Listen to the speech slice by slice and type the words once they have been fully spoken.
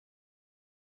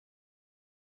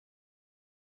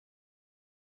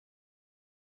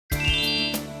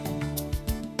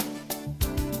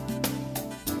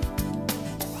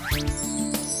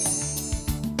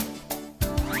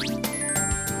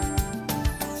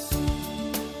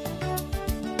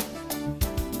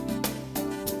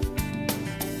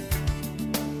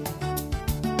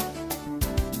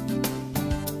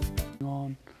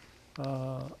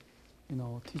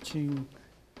teaching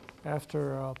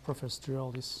after Professor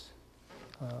Drioli's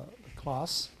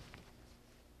class.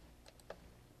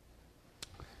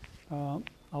 I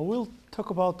will talk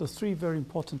about the three very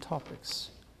important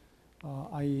topics.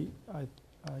 I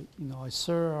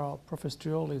saw Professor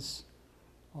Drioli's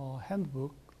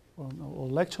handbook or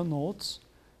lecture notes,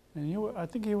 and I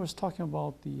think he was talking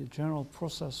about the general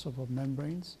process of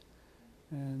membranes,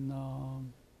 and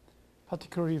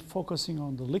particularly focusing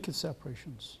on the liquid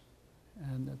separations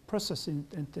and the process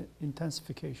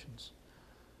intensifications.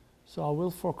 So I will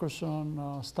focus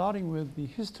on starting with the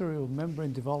history of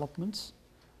membrane developments.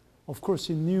 Of course,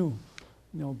 he knew,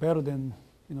 better than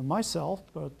myself,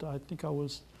 but I think I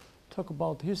will talk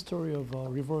about the history of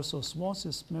reverse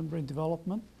osmosis membrane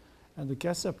development and the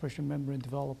gas separation membrane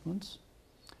developments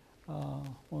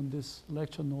on this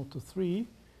lecture note 3.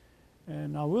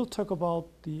 And I will talk about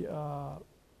the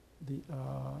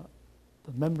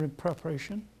membrane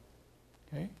preparation,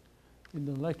 okay, in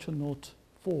the lecture note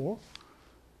 4.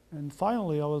 And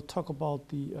finally, I will talk about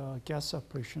the gas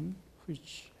separation,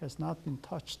 which has not been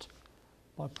touched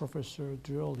by Professor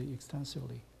Drioli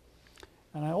extensively.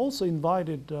 And I also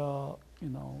invited, Dr.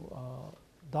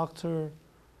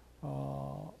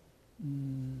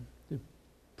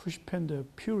 Pushpender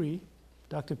Puri,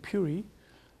 Dr. Puri.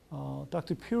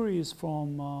 Dr. Puri is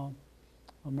from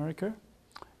America,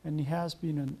 and he has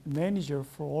been a manager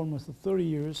for almost 30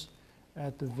 years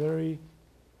at the very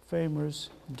famous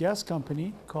gas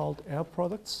company called Air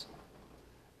Products.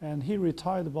 And he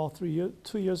retired about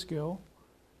 2 years ago,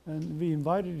 and we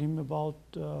invited him about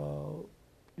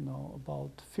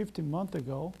 15 months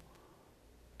ago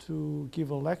to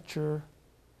give a lecture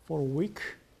for a week.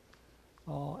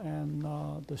 And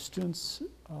the students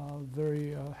are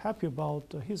very happy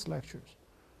about his lectures.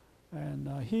 And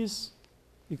his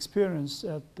experience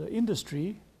at the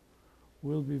industry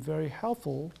will be very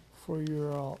helpful for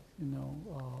your,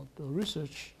 the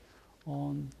research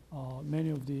on many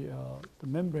of the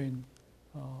membrane,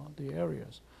 the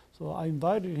areas. So I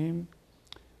invited him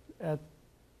at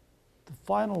the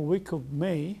final week of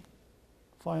May,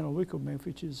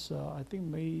 which is I think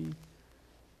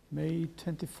May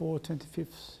 24,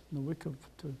 25th, the week of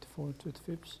 24,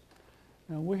 25th.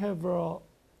 And we have,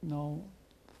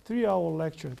 3-hour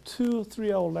lecture, 2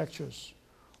 3-hour lectures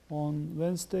on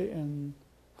Wednesday and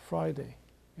Friday,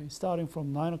 okay, starting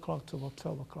from 9 o'clock to about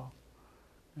 12 o'clock,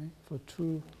 okay, for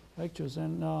 2 lectures.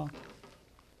 And,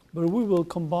 but we will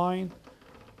combine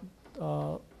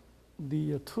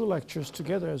the 2 lectures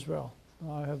together as well.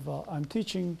 I'm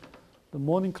teaching the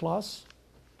morning class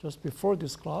just before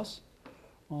this class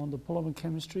on the polymer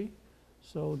chemistry.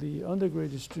 So the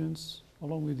undergraduate students,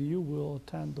 along with you, will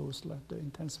attend those the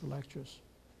intensive lectures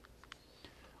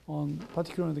on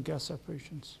particularly the gas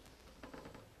separations.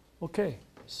 Okay,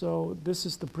 so this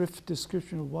is the brief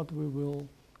description of what we will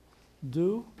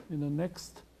do in the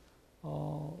next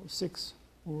 6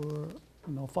 or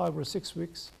 5 or 6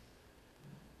 weeks.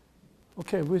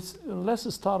 Okay,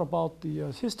 let's start about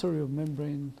the history of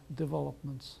membrane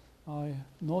developments. I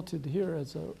noted here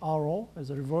as a RO, as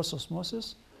a reverse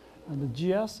osmosis, and the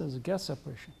GS as a gas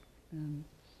separation. And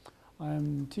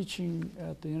I'm teaching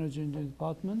at the Energy Engineering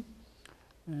Department,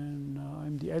 and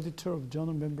I'm the editor of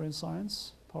Journal Membrane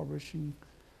Science, publishing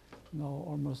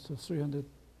almost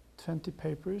 320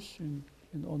 papers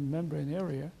on membrane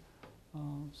area.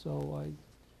 So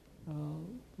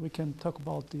we can talk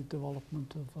about the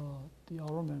development of the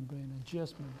RO membrane and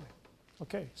GS membrane.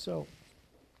 Okay, so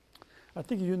I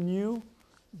think you knew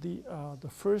the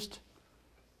first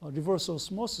reverse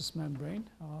osmosis membrane,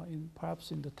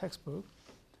 perhaps in the textbook.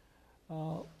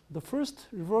 The first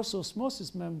reverse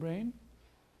osmosis membrane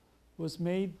was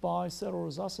made by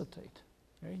cellulose acetate.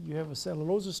 Okay? You have a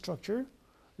cellulose structure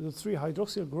with the 3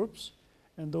 hydroxyl groups,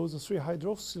 and those 3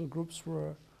 hydroxyl groups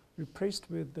were replaced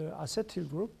with the acetyl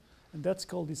group, and that's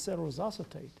called the cellulose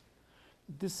acetate.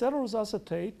 The cellulose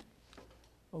acetate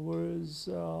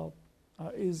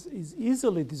is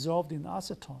easily dissolved in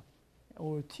acetone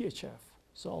or THF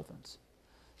solvents.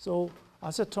 So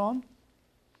acetone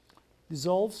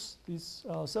dissolves this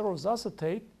cellulose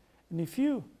acetate, and if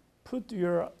you put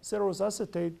your cellulose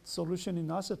acetate solution in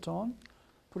acetone,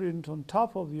 put it on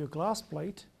top of your glass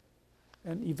plate,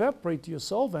 and evaporate your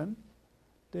solvent,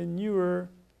 then your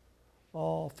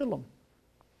film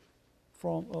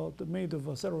made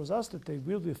of cellulose acetate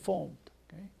will be formed.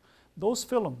 Okay? Those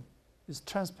film is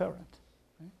transparent.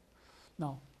 Okay?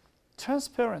 Now,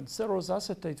 transparent cellulose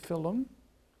acetate film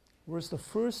was the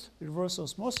first reverse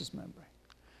osmosis membrane.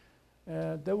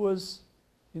 That was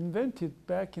invented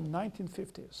back in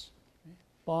 1950s, okay,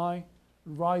 by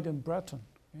Wright and Breton.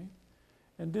 Okay?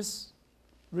 And this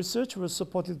research was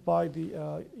supported by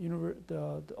the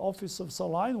Office of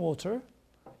Saline Water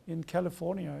in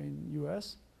California in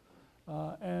US.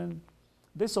 And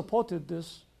they supported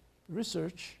this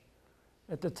research.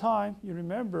 At the time, you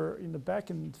remember back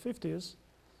in the 50s,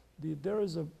 there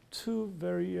is two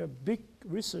very big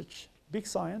research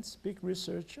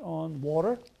on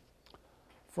water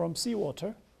from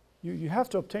seawater. You have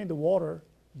to obtain the water,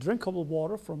 drinkable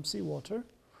water from seawater.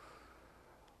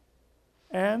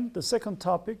 And the second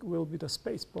topic will be the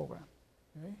space program,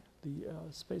 okay? The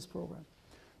space program.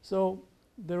 So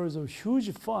there is a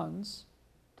huge funds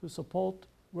to support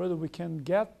whether we can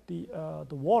get the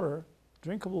water,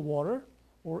 drinkable water,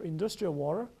 or industrial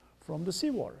water from the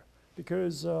seawater,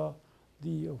 because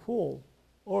the whole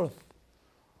Earth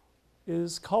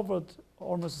is covered,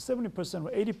 almost 70%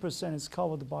 or 80% is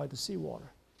covered by the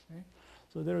seawater. Okay?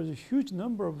 So there is a huge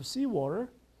number of seawater,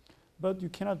 but you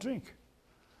cannot drink.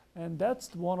 And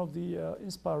that's one of the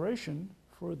inspiration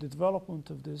for the development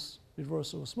of this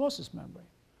reverse osmosis membrane.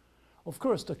 Of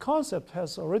course, the concept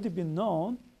has already been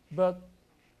known, but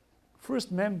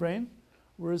first membrane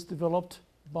was developed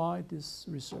by this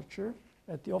researcher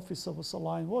at the Office of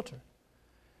Saline Water.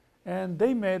 And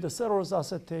they made a cellulose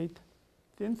acetate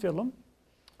thin film,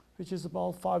 which is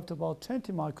about 5 to about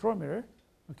 20 micrometer,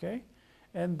 okay?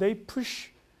 And they push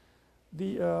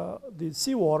the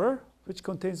seawater, which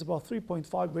contains about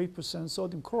 3.58%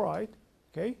 sodium chloride,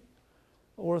 okay?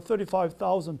 Or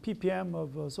 35,000 ppm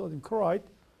of sodium chloride,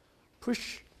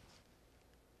 push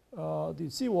the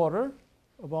seawater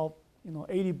about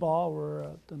 80 bar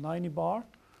or the 90 bar,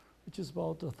 which is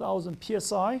about 1,000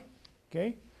 psi,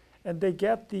 okay? And they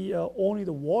get only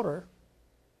the water,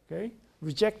 okay?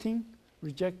 Rejecting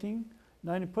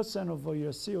 90% of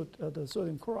your the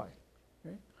sodium chloride,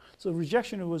 okay? So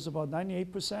rejection was about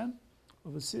 98%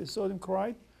 of the sodium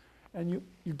chloride, and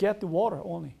you get the water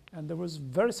only. And there was a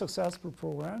very successful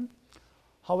program.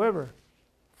 However,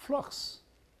 flux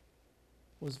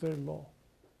was very low.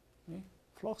 Okay?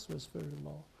 Flux was very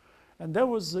low. And that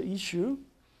was the issue.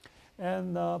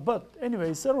 And, but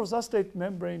anyway, cellulose acetate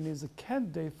membrane is a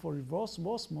candidate for reverse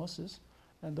osmosis,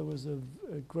 and there was a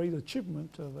great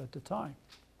achievement at the time.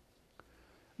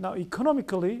 Now,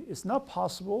 economically, it's not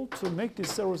possible to make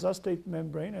this cellulose acetate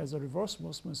membrane as a reverse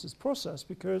osmosis process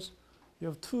because you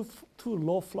have too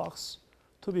low flux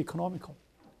to be economical.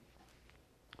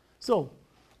 So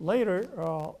later,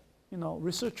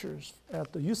 researchers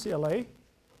at the UCLA,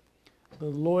 the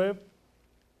Loeb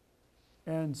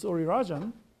and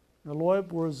Surirajan.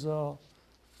 Loeb was a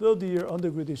third-year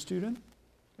undergraduate student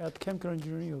at chemical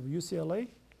engineering of UCLA,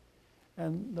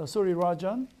 and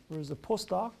Surirajan was a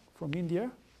postdoc from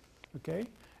India, okay?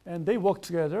 And they worked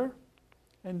together,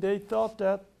 and they thought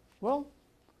that, well,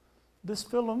 this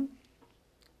film,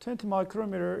 20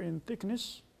 micrometer in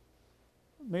thickness,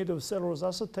 made of cellulose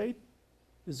acetate,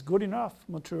 is good enough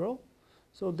material.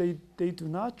 So they do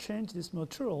not change this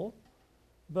material,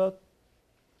 but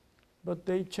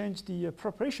they changed the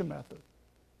preparation method.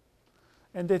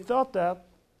 And they thought that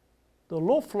the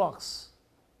low flux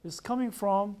is coming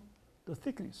from the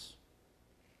thickness.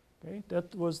 Okay?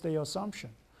 That was their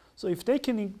assumption. So if they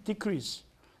can decrease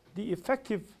the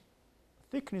effective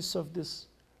thickness of this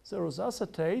cellulose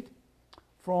acetate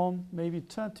from maybe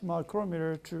 20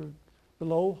 micrometer to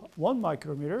below 1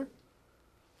 micrometer,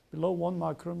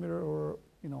 or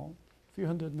few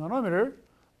hundred nanometer,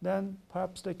 then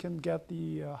perhaps they can get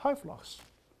the high flux,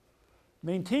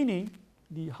 maintaining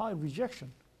the high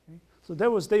rejection. Okay? So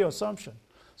that was their assumption.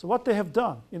 So what they have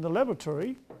done in the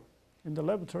laboratory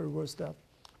was that,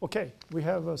 okay, we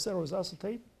have a cellulose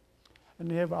acetate,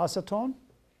 and we have acetone,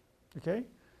 okay?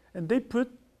 And they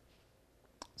put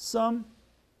some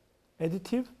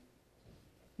additive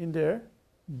in there,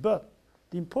 but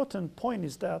the important point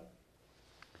is that,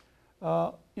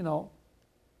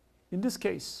 in this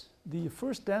case, the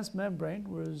first dense membrane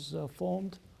was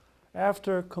formed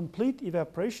after complete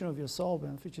evaporation of your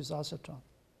solvent, which is acetone.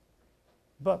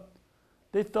 But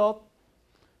they thought,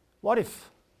 what if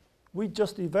we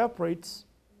just evaporate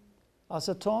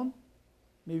acetone,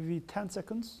 maybe 10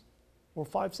 seconds or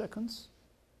 5 seconds,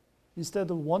 instead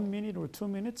of 1 minute or 2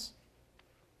 minutes?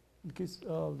 In case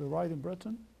of the Wright and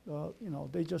Breton,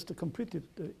 they just completely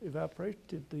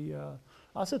evaporated the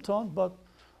acetone. But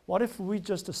what if we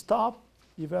just stop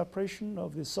evaporation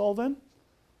of the solvent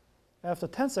after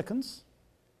 10 seconds,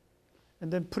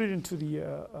 and then put it into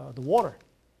the water,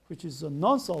 which is a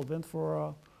non-solvent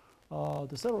for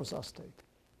the cellulose acetate.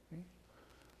 Okay?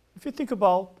 If you think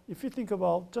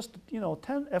about just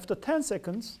after 10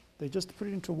 seconds, they just put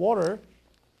it into water.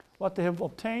 What they have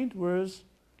obtained was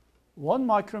 1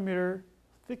 micrometer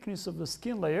thickness of the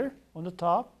skin layer on the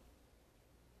top,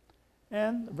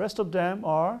 and the rest of them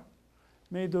are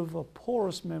made of a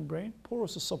porous membrane,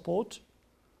 porous support,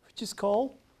 which is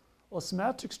called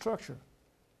osmotic structure.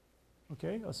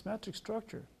 Okay, osmotic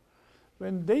structure.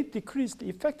 When they decrease the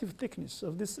effective thickness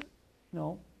of this,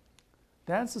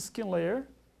 dense skin layer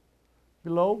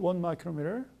below 1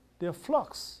 micrometer, their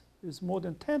flux is more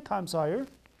than 10 times higher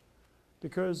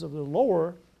because of the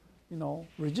lower,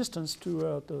 resistance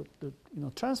to the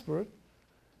transport.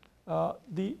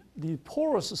 The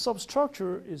porous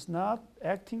substructure is not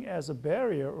acting as a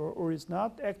barrier or is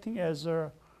not acting as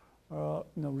a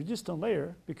resistant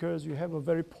layer because you have a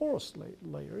very porous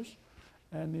layers,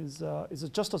 and is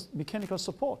just a mechanical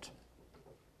support.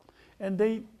 And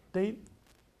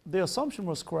their assumption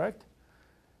was correct,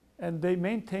 and they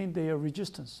maintained their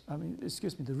resistance.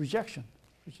 The rejection,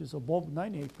 which is above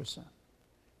 98%.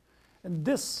 And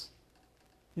this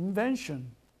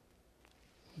invention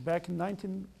back in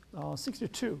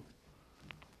 1962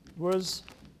 was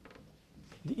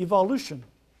the evolution,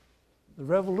 the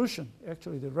revolution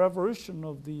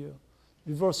of the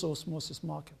reverse osmosis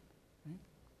market.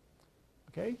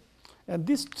 Okay? And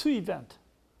these two events,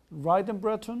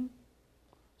 Wright-Bretton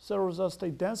cellulose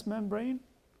acetate dense membrane,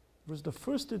 was the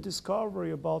first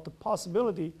discovery about the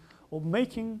possibility of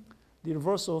making the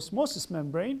reverse osmosis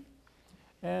membrane,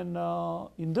 and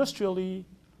industrially,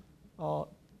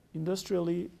 the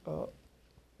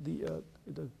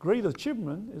great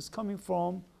achievement is coming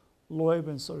from Loeb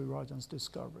and Suryaраjan's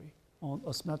discovery on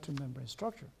osmotic membrane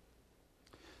structure.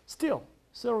 Still,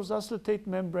 cellulose acetate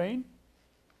membrane,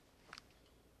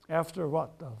 after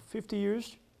 50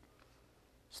 years,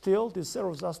 still the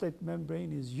cellulose acetate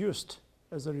membrane is used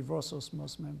as a reverse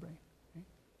osmosis membrane.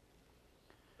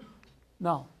 Okay?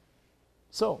 Now,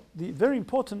 so the very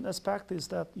important aspect is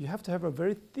that you have to have a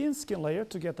very thin skin layer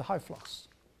to get the high flux.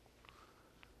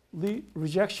 The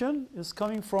rejection is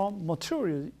coming from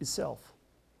material itself.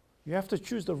 You have to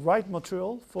choose the right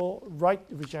material for right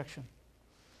rejection.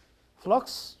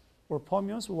 Flux or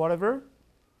permeance or whatever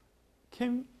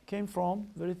came from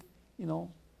very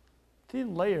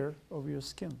thin layer of your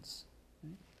skins.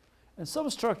 Okay? And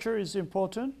substructure is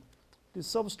important. The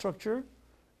substructure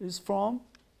is from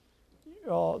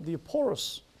the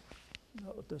porous,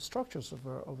 the structures of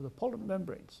the polymer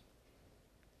membranes.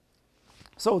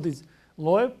 So these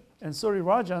Loeb and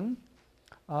Suryaраjan,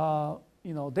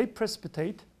 they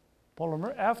precipitate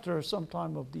polymer after some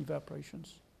time of the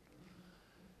evaporations.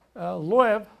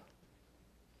 Loeb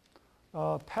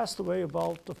passed away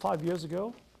about 5 years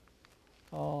ago,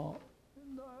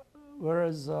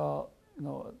 whereas I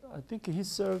think he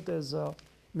served as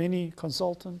many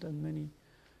consultant and many.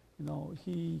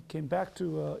 He came back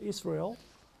to Israel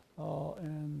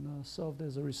and served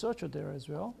as a researcher there as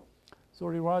well.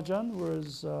 Suryaраjan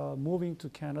was moving to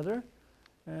Canada,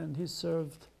 and he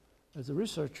served as a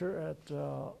researcher at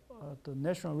the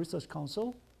National Research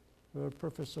Council, where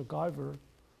Professor Guyver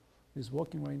is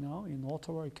working right now in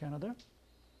Ottawa, Canada.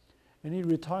 And he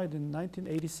retired in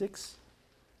 1986,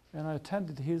 and I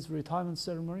attended his retirement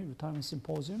ceremony, retirement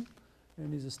symposium,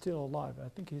 and he's still alive. I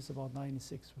think he's about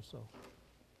 96 or so.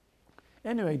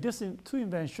 Anyway, this two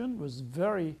invention was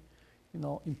very,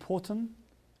 important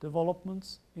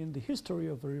developments in the history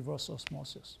of the reverse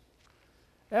osmosis.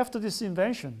 After this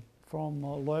invention from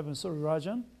Loeb and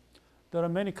Suryaраjan, there are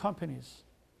many companies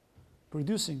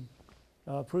produces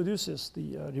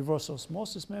the reverse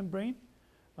osmosis membrane,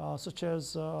 such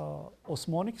as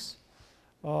Osmonics,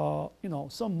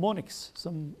 some Monics,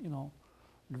 some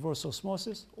reverse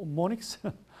osmosis or Monics.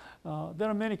 There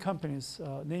are many companies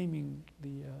naming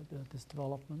these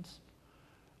developments,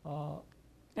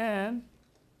 and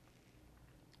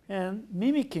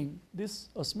mimicking this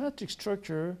osmotic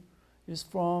structure is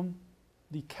from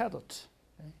the cathode.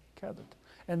 Okay? Cathode,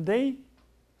 and they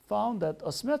found that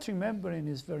osmotic membrane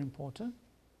is very important,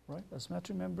 right?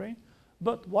 Osmotic membrane.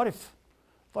 But what if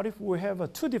we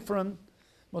have two different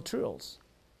materials?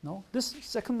 No, this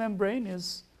second membrane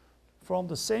is from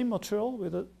the same material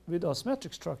with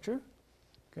osmotic structure,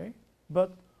 okay?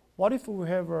 But what if we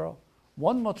have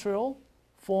one material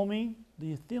forming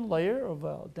the thin layer of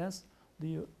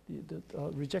the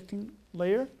rejecting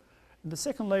layer, and the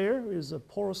second layer is a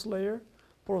porous layer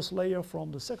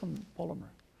from the second polymer,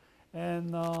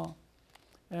 and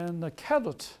the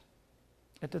cathode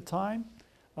at the time,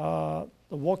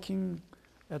 working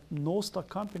at Nostar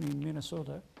company in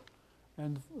Minnesota.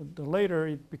 And later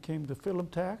it became the Film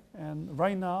Tech, and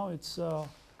right now it's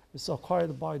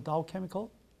acquired by Dow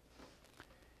Chemical.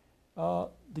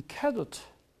 The cathode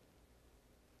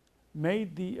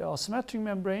made the osmotic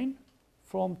membrane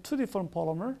from two different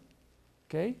polymer.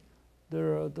 Okay,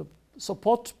 the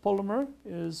support polymer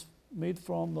is made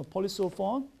from the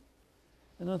polysulfone,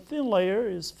 And the thin layer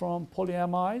is from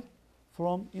polyamide,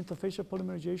 from interfacial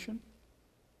polymerization.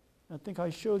 I think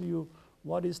I showed you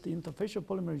what is the interfacial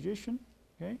polymerization,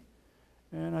 okay?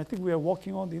 And I think we are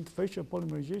working on the interfacial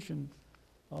polymerization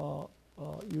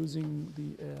using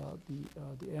the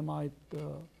amide,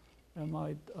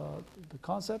 the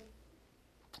concept.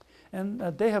 And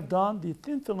they have done the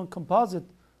thin film composite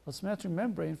asymmetric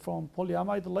membrane from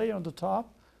polyamide layer on the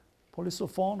top,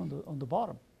 polysulfone on the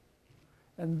bottom.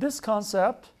 And this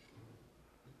concept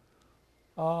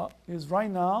is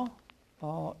right now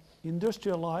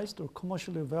industrialized or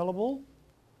commercially available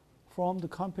from the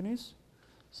companies.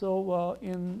 So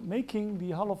in making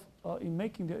the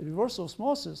reverse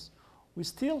osmosis, we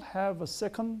still have a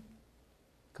second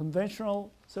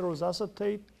conventional cellulose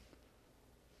acetate,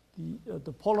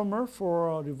 the polymer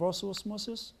for reverse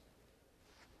osmosis.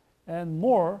 And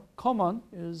more common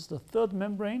is the third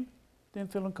membrane, thin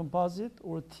film composite,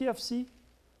 or TFC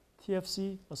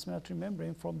asymmetric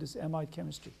membrane from this amide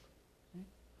chemistry. Okay?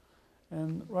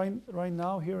 And right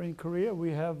now here in Korea,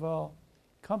 we have a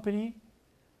company,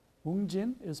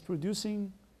 Woongjin, is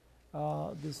producing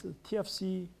this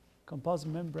TFC composite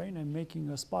membrane and making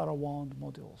a spiral wound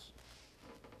modules.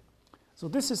 So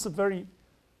this is a very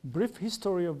brief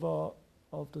history of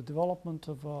the development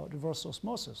of reverse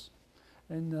osmosis.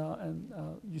 And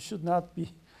you should not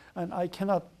be, and I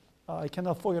cannot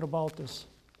forget about this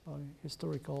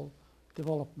historical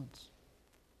developments.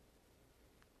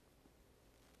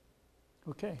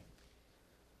 Okay.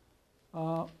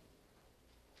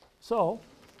 So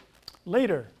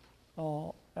later,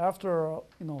 after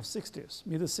 60s,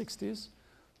 mid 60s,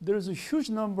 there is a huge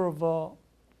number of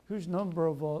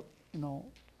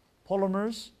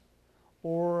polymers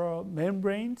or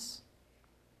membranes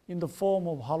in the form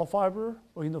of hollow fiber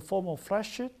or in the form of flash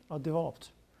sheet are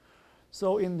developed.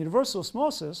 So in reverse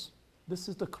osmosis, this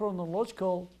is the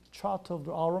chronological chart of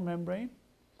the our membrane,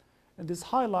 and this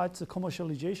highlights the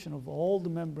commercialization of all the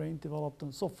membrane developed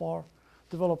and so far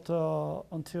developed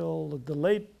until the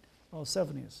late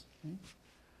 70s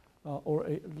or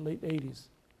late 80s.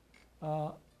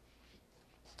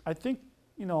 I think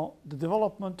the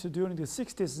development during the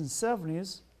 60s and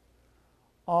 70s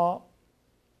are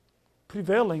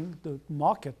prevailing the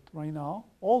market right now,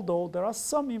 although there are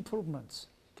some improvements.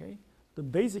 Okay, the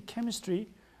basic chemistry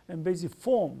and basic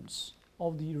forms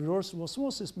of the reverse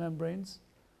osmosis membranes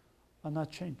are not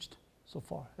changed so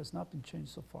far, has not been changed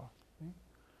so far. Okay?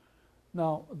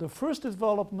 Now, the first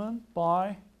development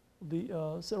by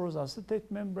the cellulose acetate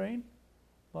membrane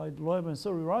by Loeb and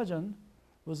Surirajan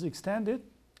was extended,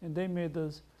 and they made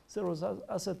the cellulose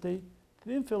acetate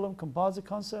thin film composite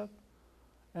concept,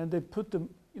 and they put the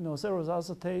cellulose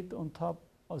acetate on top,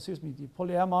 the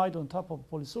polyamide on top of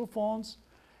polysulfones,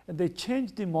 and they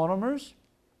changed the monomers,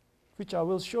 which I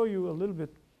will show you a little bit,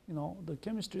 the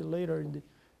chemistry later in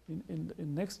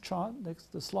next chart,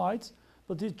 next slides.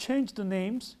 But they changed the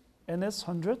names: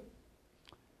 NS100,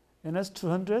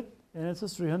 NS200,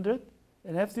 NS300,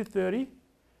 and FD30.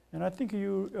 And I think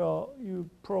you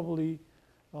probably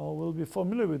will be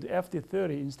familiar with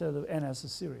FD30 instead of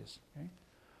NS series. Okay?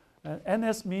 And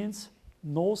NS means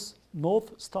North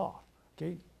Star.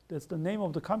 Okay, that's the name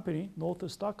of the company, North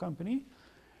Star Company,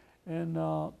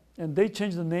 and they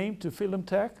changed the name to Film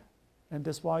Tech, and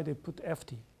that's why they put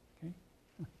FD. Okay,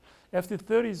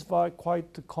 FD30 is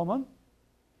quite common,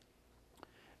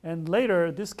 and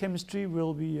later this chemistry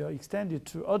will be extended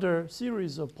to other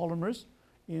series of polymers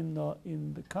in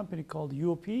the company called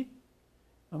UOP,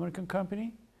 American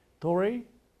company, Toray,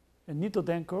 and Nitto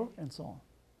Denko, and so on.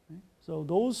 Okay? So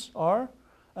those are,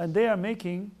 and they are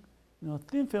making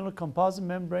thin film composite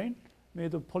membrane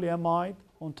made of polyamide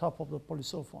on top of the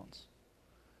polysulfones.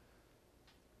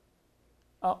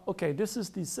 Okay, this is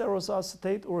the cellulose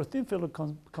acetate or thin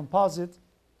film composite.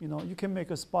 You can make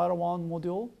a spiral wound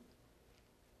module.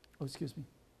 Oh, excuse me.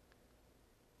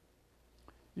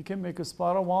 You can make a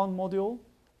spiral wound module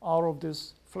out of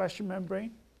this flash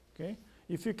membrane. Okay,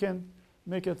 if you can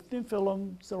make a thin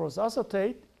film cellulose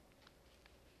acetate,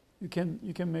 you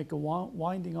can make a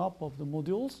winding up of the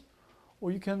modules,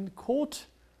 or you can coat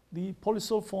the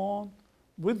polysulfone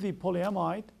with the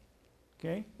polyamide,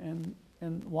 okay, and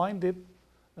wind it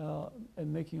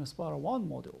and making a spiral wound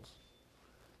modules.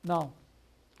 Now,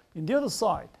 in the other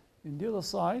side,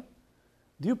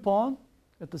 DuPont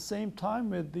at the same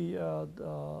time with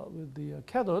the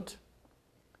cathode,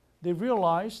 they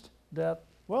realized that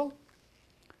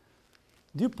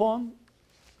DuPont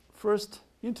first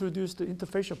introduced the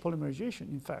interfacial polymerization,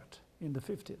 in fact, in the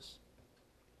 50s.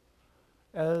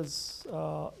 As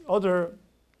other,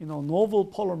 novel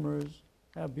polymers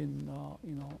have been,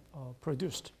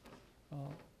 produced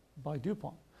by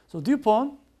DuPont. So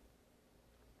DuPont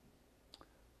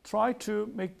tried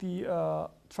to make a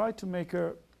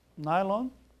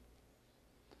nylon,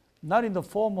 not in the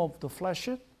form of the flat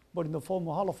sheet, but in the form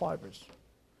of hollow fibers.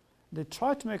 They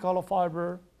tried to make hollow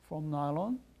fiber from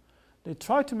nylon. They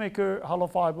tried to make a hollow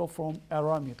fiber from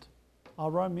aramid.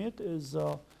 Aramid is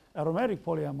aromatic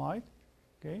polyamide,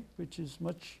 okay, which is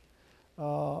much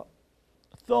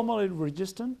thermally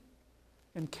resistant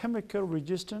and chemical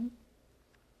resistant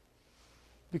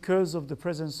because of the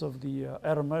presence of the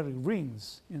aromatic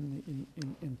rings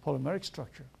in polymeric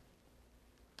structure.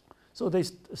 So they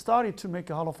started to make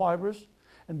hollow fibers,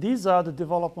 and these are the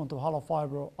development of hollow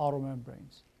fiber outer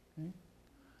membranes. Okay?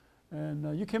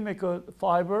 And you can make a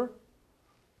fiber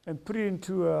and put it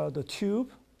into the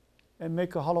tube and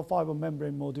make a hollow fiber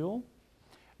membrane module.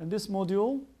 And this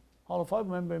module, hollow fiber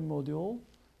membrane module,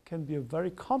 can be a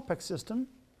very compact system,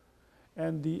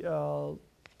 and the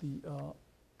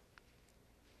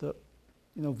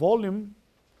volume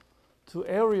to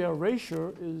area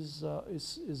ratio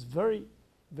is very,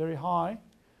 very high,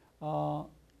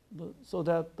 so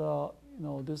that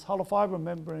this hollow fiber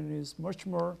membrane is much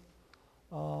more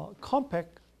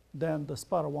compact than the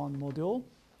spiral wound module.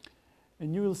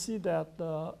 And you will see that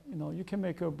you can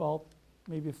make about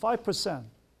maybe 5%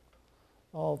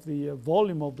 of the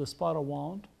volume of the spiral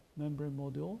wound membrane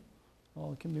module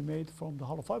can be made from the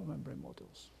hollow fiber membrane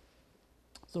modules.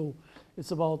 So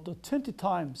it's about 20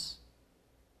 times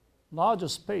larger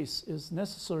space is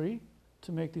necessary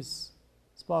to make this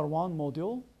spiral wound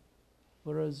module,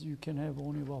 whereas you can have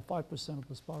only about 5% of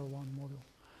the spiral wound module.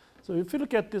 So if you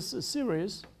look at this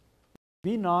series,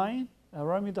 B9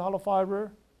 aramid hollow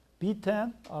fiber,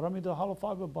 B10 aramid hollow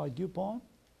fiber by DuPont,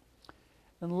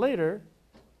 and later,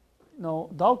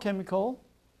 Dow Chemical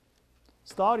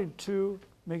started to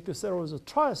make the cellulose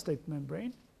triastate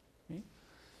membrane. Okay?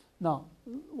 Now,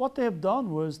 what they have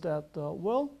done was that,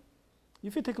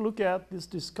 if you take a look at this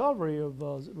discovery of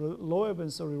Loeb and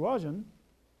Sariwajan,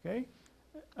 okay,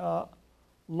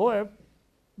 Loeb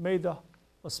made a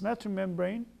symmetric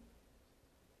membrane,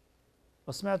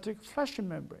 asymmetric flashing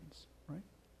membranes. Right?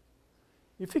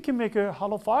 If you can make a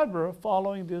hollow fiber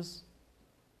following this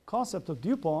concept of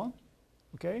DuPont,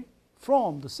 okay,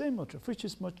 from the same material, which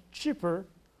is much cheaper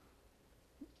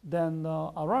than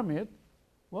aramid,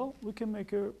 well, they can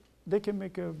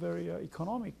make a very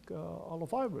economic hollow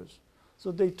fibers.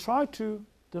 So they try to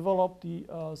develop the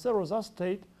cellulose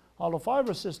acetate hollow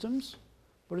fiber systems,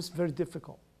 but it's very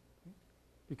difficult, okay?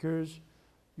 Because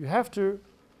you have to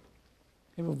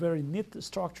have a very neat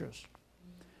structures.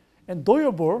 And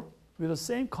Doyobor, with the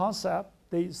same concept,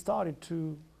 they started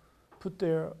to put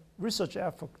their research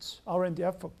efforts, R&D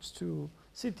efforts to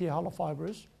CT hollow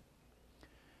fibers,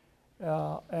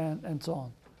 and so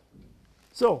on.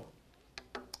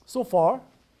 So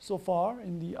far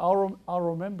in the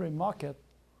outer membrane market,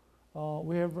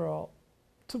 we have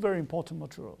two very important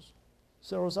materials: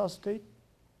 cellulose acetate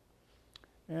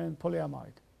and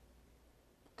polyamide,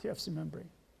 TFC membrane,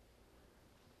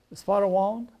 the spiral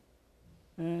wound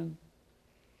and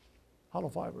hollow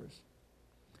fibers.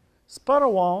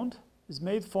 Spiral wound is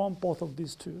made from both of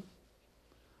these two.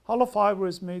 Hollow fiber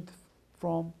is made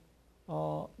from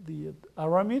the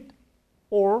aramid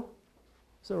or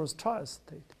cellulose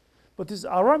triacetate. But this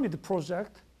aramid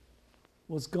project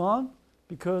was gone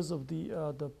because of the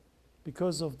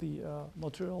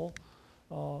material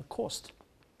cost.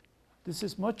 This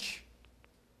is much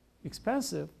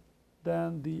expensive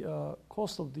than the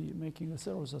cost of making a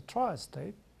cellulose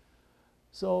triacetate.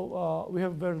 So we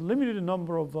have very limited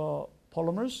number of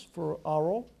polymers for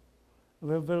RO.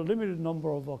 We have very limited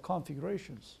number of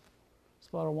configurations,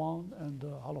 spiral wound and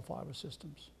hollow fiber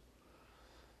systems.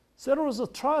 Cellulose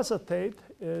triacetate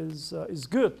is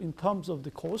good in terms of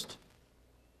the cost,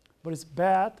 but it's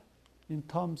bad in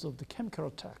terms of the chemical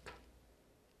attack.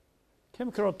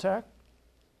 Chemical attack,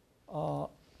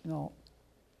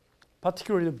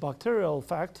 particularly the bacterial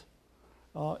effect,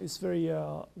 is very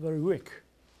weak.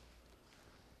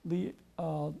 The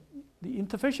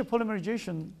interfacial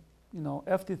polymerization,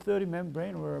 FT30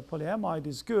 membrane where polyamide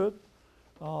is good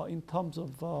in terms of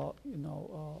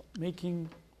making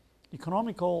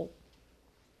economical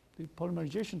the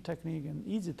polymerization technique and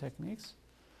easy techniques,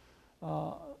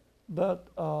 but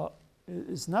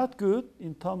it's not good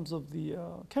in terms of the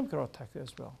chemical attack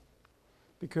as well,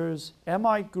 because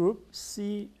amide group,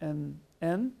 C and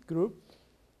N group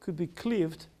could be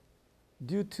cleaved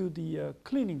due to the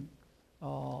cleaning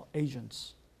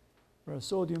agents, where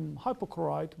sodium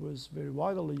hypochlorite was very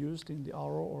widely used in the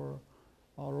RO or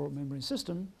RO membrane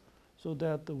system, so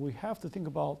that we have to think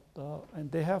about,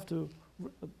 and they have to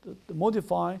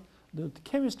modify the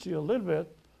chemistry a little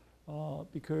bit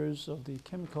because of the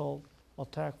chemical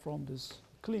attack from these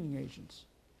cleaning agents.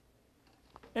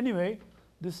 Anyway,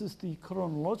 this is the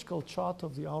chronological chart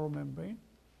of the outer membrane.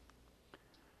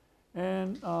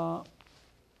 And I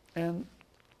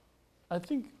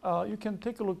think you can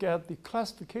take a look at the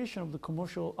classification of the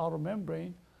commercial outer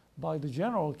membrane by the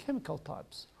general chemical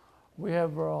types. We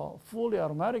have fully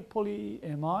aromatic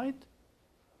polyamide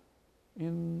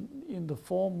in the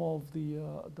form of the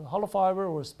hollow fiber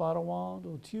or spiral wound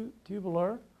or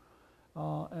tubular,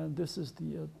 and this is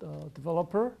the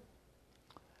developer.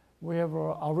 We have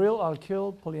aryl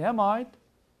alkyl polyamide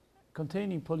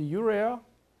containing polyurea.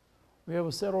 We have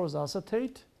a cellulose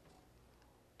acetate,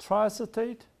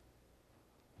 triacetate,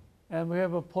 and we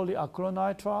have a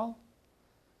polyacrylonitrile.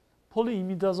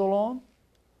 Polyimidazolone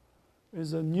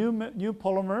is a new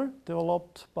polymer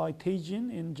developed by Teijin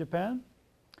in Japan,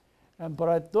 but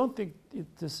I don't think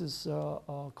this is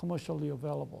commercially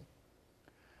available.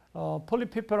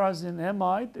 Polypiperazine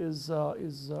amide is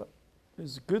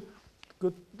good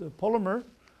polymer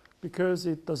because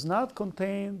it does not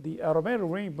contain the aromatic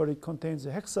ring, but it contains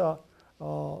a hexa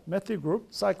methyl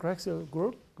group, cyclohexyl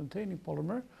group containing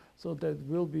polymer, so that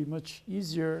will be much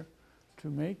easier to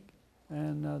make.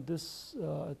 And I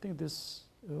think this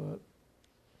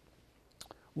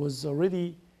was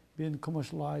already been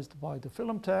commercialized by the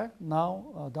Filmtech,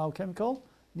 now Dow Chemical,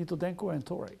 Nitodenko, and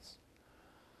Torace.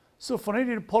 So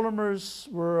sulfonated polymers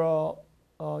were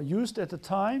used at the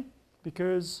time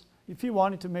because if you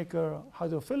wanted to make a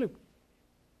hydrophilic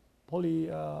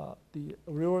the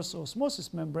reverse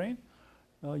osmosis membrane,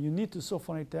 you need to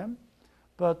sulfonate them.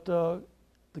 But the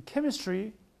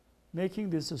chemistry making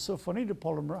this sulfonated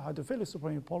polymer, hydrophilic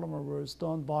sulfonated polymer, was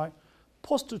done by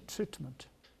post-treatment.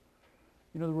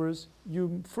 In other words,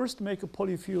 you first make a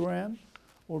polyfuran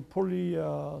or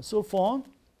polysulfone,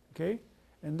 okay,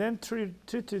 and then treat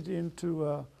it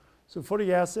into sulfuric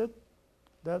acid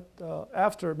that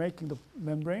after making the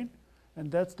membrane, and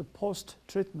that's the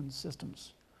post-treatment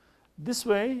systems. This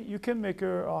way, you can make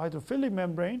a hydrophilic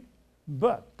membrane,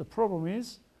 but the problem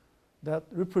is that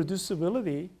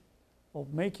reproducibility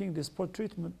of making this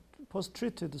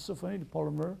post-treated sulfonated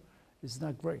polymer is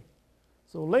not great.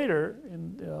 So later,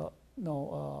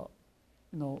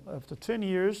 after 10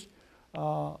 years,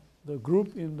 the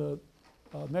group in the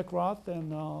McGrath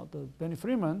and the Benny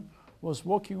Freeman was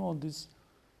working on this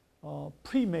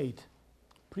pre-made,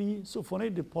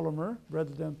 pre-sulfonated polymer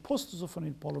rather than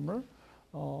post-sulfonated polymer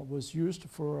was used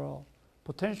for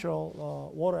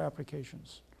potential water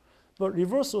applications. But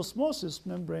reverse osmosis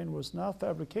membrane was not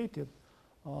fabricated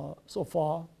so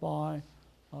far by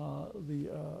the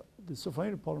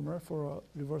sulfonated polymer for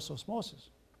reverse osmosis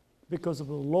because of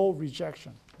the low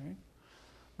rejection. Okay?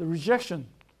 The rejection,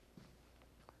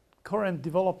 current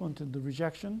development in the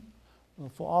rejection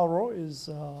for RO is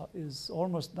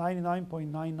almost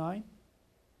 99.99,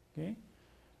 okay?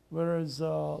 Whereas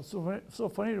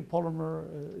sulfonated polymer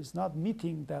is not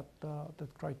meeting that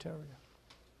criteria.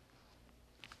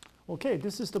 Okay,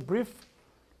 this is the brief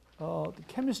the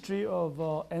chemistry of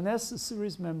NS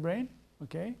series membrane.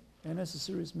 Okay, NS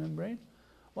series membrane.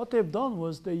 What they've done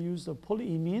was they used a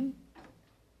polyethylene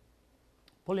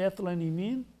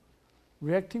imine,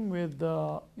 reacting with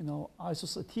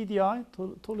TDI,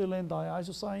 toluene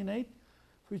diisocyanate,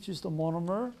 which is the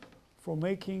monomer for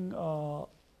making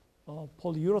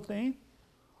polyurethane,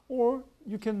 or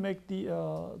you can make the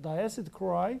diacid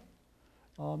chloride,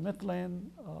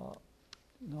 methylene,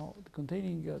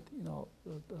 containing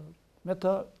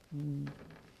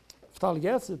phthalic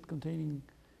acid containing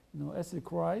acid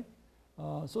chloride,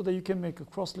 so that you can make a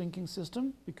cross-linking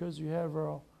system because you have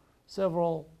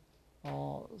several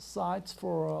sites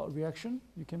for reaction.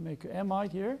 You can make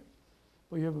amide here,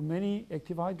 but you have many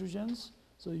active hydrogens,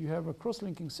 so you have a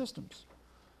cross-linking systems.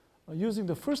 Using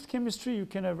the first chemistry, you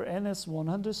can have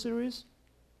NS100 series,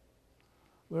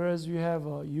 whereas you have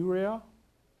urea.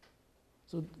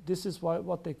 So this is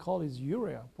what they call is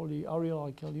urea,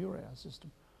 polyaryl alkyl urea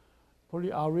system.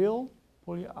 Polyaryl,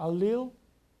 polyallyl,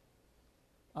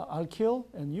 alkyl,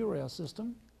 and urea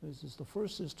system. This is the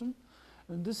first system.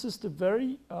 And this is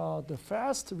the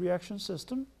fast reaction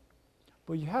system,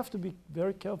 but you have to be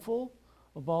very careful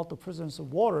about the presence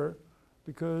of water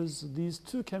because these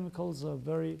two chemicals are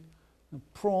very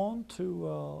prone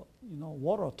to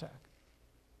water attack.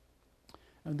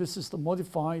 And this is the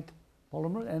modified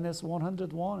polymer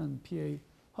NS101 and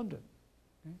PA100.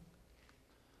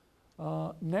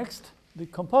 Okay. Next, the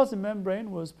composite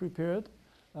membrane was prepared.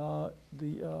 You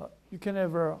can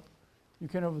have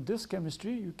this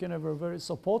chemistry. You can have a very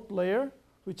support layer,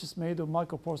 which is made of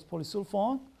microporous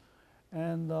polysulfone.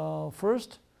 And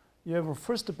first, you have a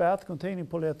first bath containing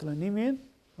polyethyleneamine.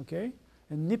 okay,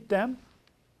 and nip them,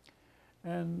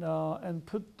 and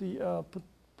put the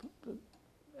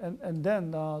and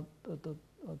then the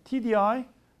TDI,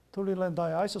 toluene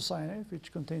diisocyanate,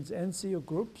 which contains NCO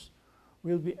groups,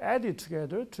 will be added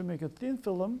together to make a thin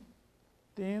film,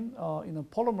 in a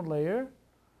polymer layer.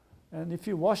 And if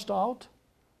you washed out,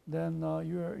 then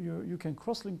you can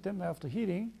cross-link them after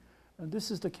heating. And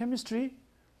this is the chemistry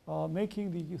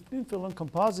making the thin film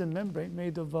composite membrane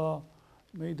made of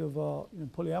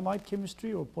polyamide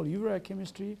chemistry or polyurea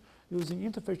chemistry using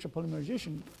interfacial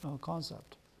polymerization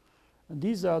concept. And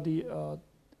these are the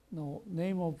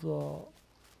name of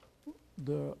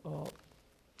the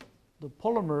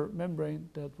polymer membrane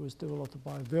that was developed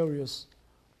by various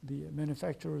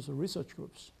manufacturers or research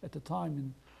groups at the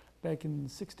time back in the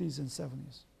 60s and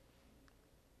 70s.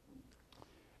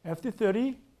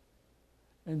 FD30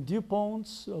 and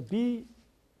DuPont's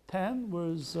B10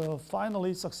 was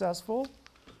finally successful.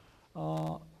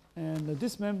 And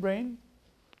this membrane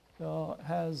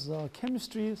has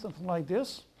chemistry something like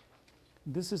this.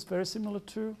 This is very similar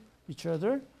to each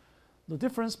other. The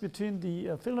difference between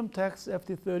the Filmtex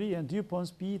FD30 and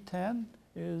DuPont's B10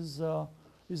 is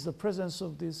the presence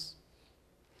of this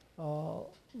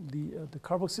the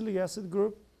carboxylic acid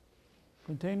group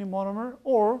containing monomer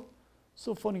or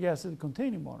sulfonic acid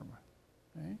containing monomer.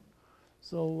 Okay?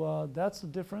 So that's the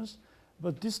difference.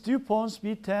 But this DuPont's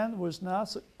B10 was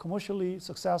not commercially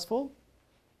successful.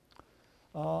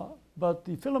 But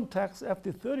the Filmtex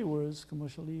FD30 was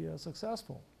commercially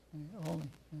successful only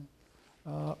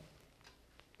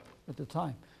at the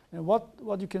time. And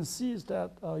what you can see is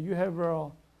that you have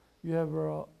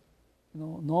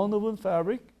non-woven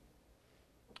fabric,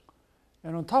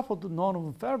 and on top of the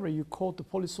non-woven fabric, you coat the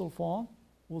polysulfone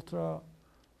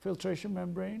ultrafiltration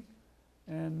membrane,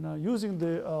 and using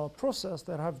the process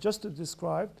that I've just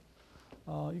described,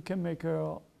 you can make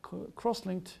a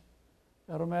cross-linked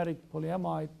aromatic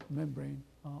polyamide membrane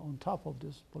on top of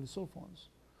these polysulfones.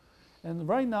 And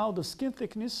right now, the skin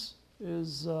thickness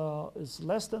is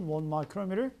less than 1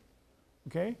 micrometer,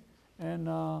 okay? And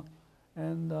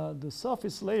the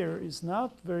surface layer is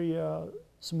not very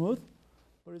smooth,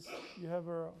 but you have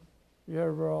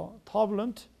a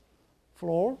turbulent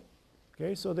floor,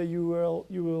 okay? So that you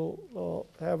will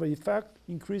have an effect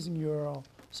increasing your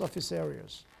surface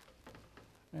areas.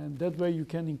 And that way you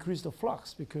can increase the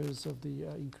flux because of the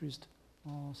increased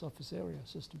surface area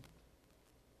system.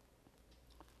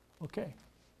 Okay.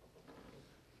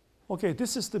 Okay,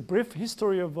 this is the brief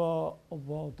history of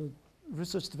the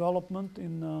research development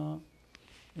in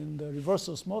the reverse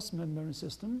osmosis membrane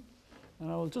system. And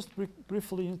I will just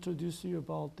briefly introduce you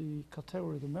about the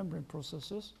category of the membrane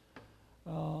processes.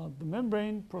 The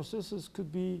membrane processes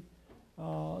could be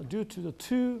due to the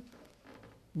two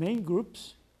main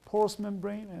groups, porous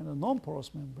membrane and the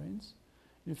non-porous membranes.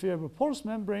 If you have a porous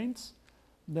membranes,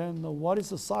 then what is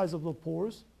the size of the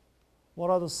pores? What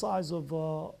are the size of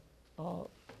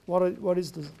what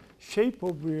is the shape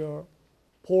of your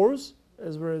pores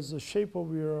as well as the shape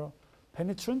of your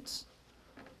penetrants?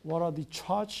 What are the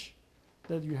charge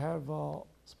that you have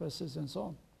species and so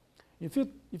on? If you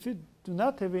do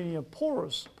not have any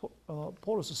porous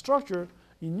structure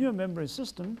in your membrane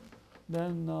system,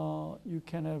 then you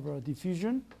can have a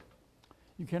diffusion.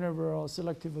 You can have a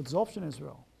selective absorption as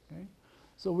well. Okay?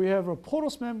 So we have a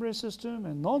porous membrane system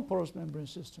and non-porous membrane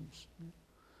systems.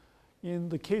 In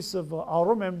the case of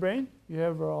outer membrane, you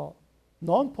have a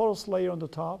non-porous layer on the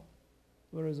top,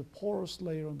 whereas a porous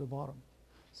layer on the bottom.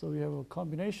 So we have a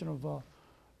combination of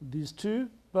these two,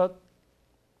 but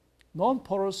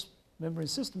non-porous membrane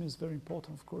system is very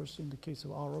important, of course, in the case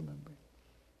of outer membrane.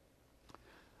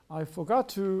 I forgot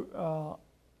to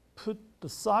put the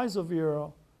size of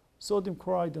your sodium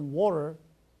chloride and water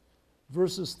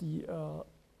versus the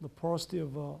porosity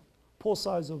of pore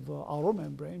size of outer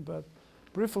membrane. But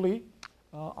briefly,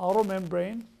 outer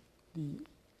membrane,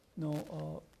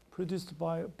 produced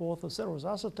by both cellulose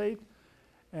acetate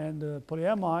and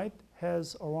polyamide,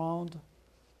 has around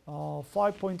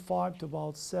 5.5 to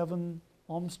about 7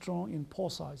 Armstrong in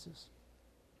pore sizes.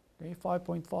 Okay,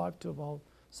 5.5 to about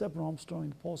 7 Armstrong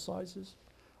in pore sizes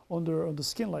on the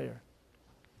skin layer.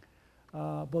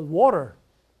 But water,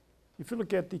 if you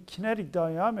look at the kinetic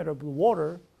diameter of the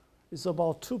water, it's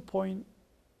about 2.9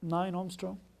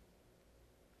 Armstrong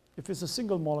if it's a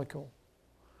single molecule.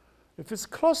 If it's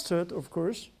clustered, of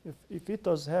course, if it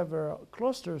does have a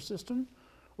cluster system,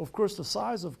 of course the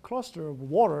size of cluster of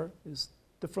water is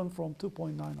different from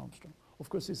 2.9 Armstrong. Of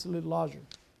course, it's a little larger.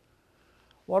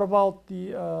 What about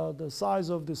the size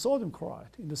of the sodium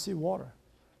chloride in the seawater?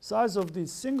 Size of the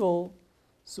single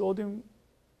sodium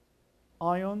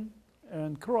ion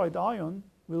and chloride ion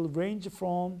will range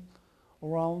from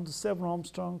around 7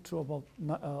 Armstrong to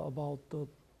about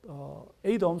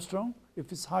 8 Armstrong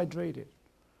if it's hydrated.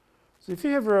 So if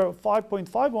you have a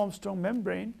 5.5 Armstrong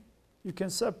membrane, you can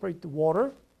separate the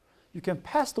water. You can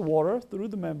pass the water through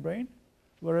the membrane,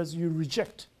 whereas you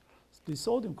reject the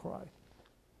sodium chloride.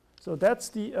 So that's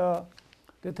the,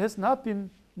 that has not been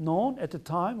known at the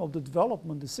time of the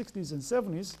development, the 60s and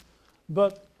 70s,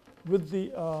 but with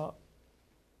the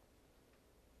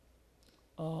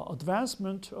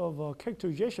advancement of a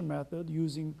characterization method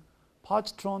using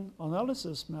positron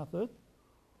analysis method,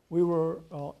 we were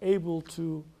able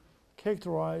to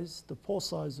characterize the pore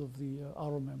size of the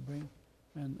outer membrane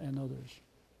and others.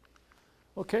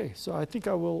 Okay, so I think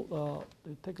I will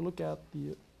take a look at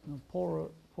the pore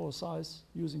size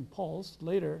using pulse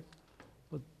later,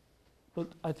 but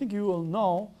I think you will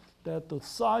know that the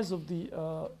size of the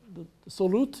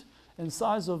solute and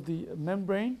size of the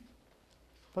membrane,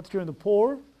 particularly in the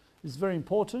pore, is very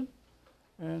important.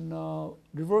 And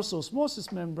reverse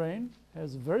osmosis membrane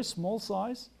has a very small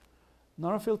size.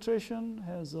 Nanofiltration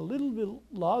has a little bit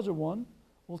larger one,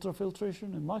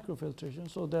 ultrafiltration and microfiltration,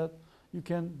 so that you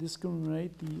can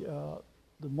discriminate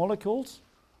the molecules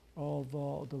of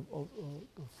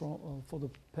for the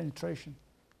penetration.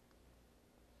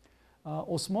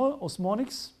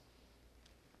 Osmonics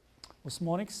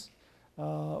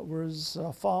was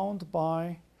found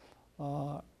by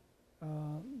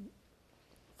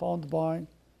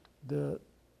the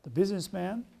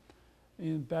businessman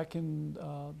back in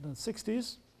the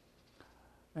 60s,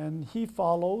 and he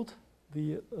followed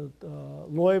the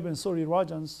Loeb and Sori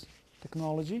Rajan's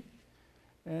technology,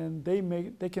 and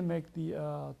they can make the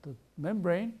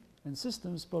membrane and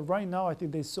systems. But right now, I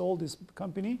think they sold this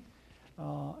company,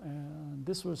 and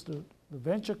this was the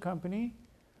venture company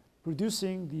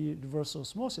producing the reverse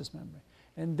osmosis membrane,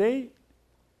 and they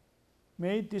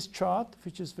made this chart,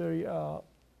 which is very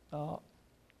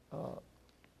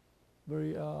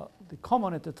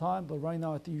common at the time, but right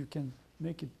now I think you can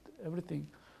make it everything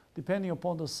depending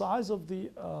upon the size of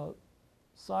the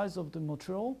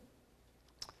material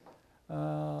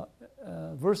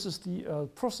versus the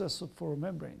process for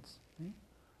membranes.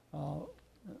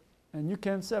 And you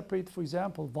can separate, for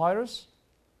example, virus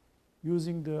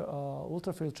using the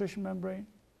ultrafiltration membrane,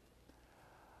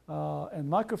 and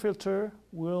microfilter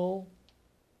will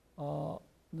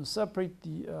separate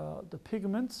the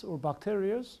pigments or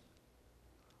bacteria.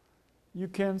 You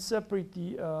can separate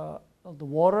the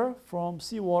water from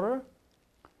seawater.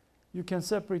 You can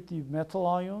separate the metal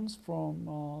ions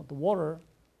from the water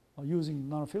using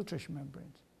nanofiltration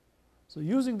membranes. So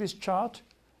using this chart,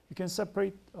 you can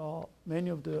separate many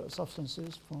of the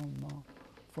substances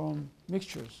from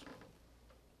mixtures.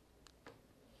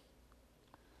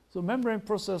 So membrane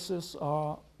processes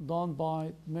are done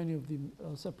by many of the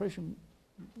separation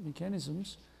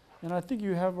mechanisms, and I think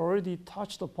you have already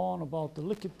touched upon about the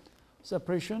liquid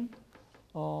separation,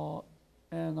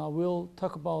 and I will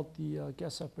talk about the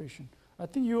gas separation. I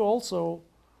think you also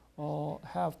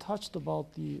have touched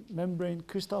about the membrane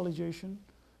crystallization,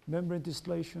 membrane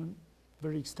distillation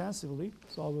very extensively,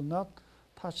 so I will not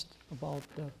touch about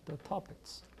the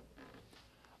topics.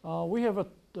 We have a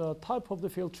type of the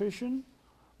filtration.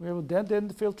 We have a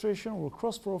dead-end filtration or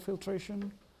cross-flow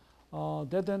filtration.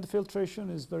 Dead-end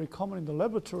filtration is very common in the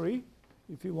laboratory.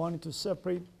 If you wanted to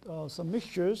separate some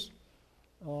mixtures,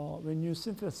 when you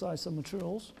synthesize some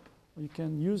materials, you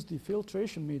can use the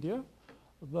filtration media.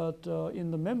 But in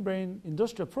the membrane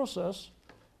industrial process,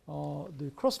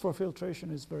 the cross-flow filtration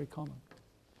is very common.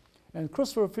 And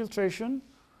cross-flow filtration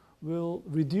will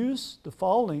reduce the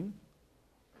fouling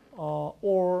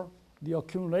or the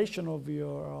accumulation of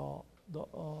your the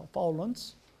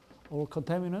foulants or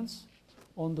contaminants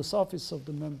on the surface of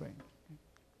the membrane.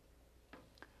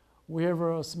 We have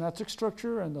a symmetric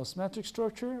structure and a symmetric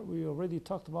structure. We already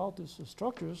talked about these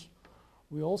structures.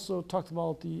 We also talked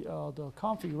about the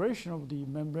configuration of the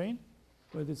membrane,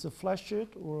 whether it's a flat sheet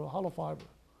or a hollow fiber.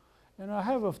 And I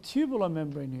have a tubular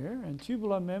membrane here, and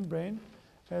tubular membrane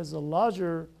has a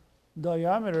larger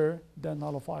diameter than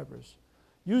hollow fibers.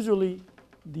 Usually,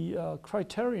 the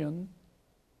criterion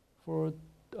for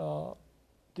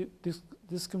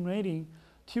discriminating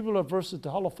tubular versus the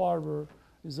hollow fiber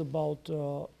is about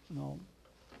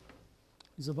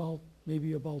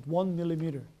maybe about 1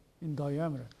 millimeter in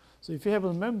diameter. So if you have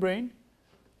a membrane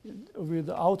with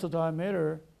the outer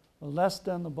diameter less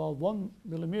than about 1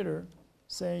 millimeter,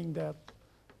 saying that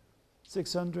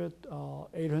 600,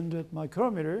 800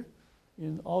 micrometer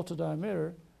in outer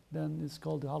diameter, then it's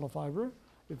called the hollow fiber.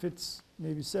 If it's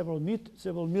maybe several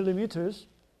millimeters,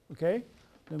 okay,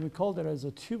 then we call that as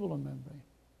a tubular membrane.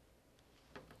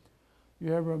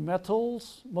 You have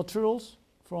materials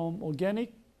from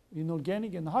organic,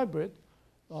 inorganic, and hybrid.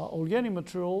 Organic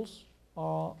materials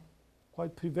are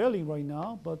quite prevailing right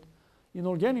now, but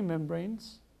inorganic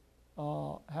membranes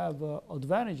have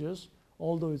advantages,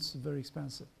 although it's very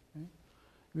expensive. Okay?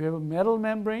 We have a metal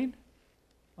membrane,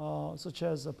 such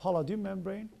as a palladium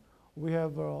membrane. We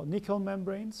have nickel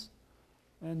membranes,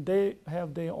 and they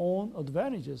have their own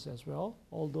advantages as well,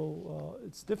 although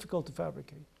it's difficult to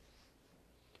fabricate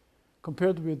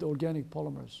compared with organic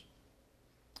polymers.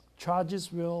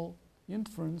 Charges will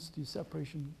influence the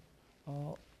separation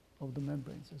of the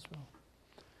membranes as well.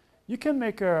 You can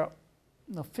make a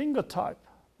finger type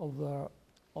of the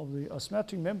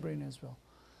asymmetric membrane as well.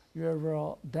 You have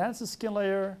a dense skin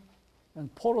layer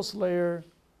and porous layer.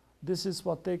 This is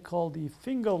what they call the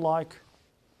finger-like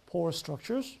pore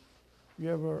structures. You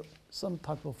have some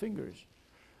type of fingers.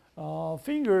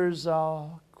 Fingers are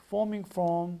forming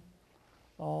from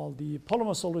the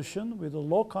polymer solution with a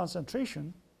low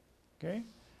concentration. Okay,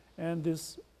 and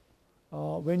this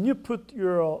when you put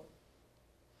your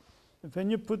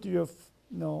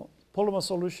polymer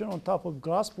solution on top of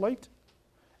glass plate,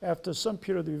 after some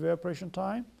period of evaporation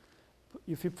time,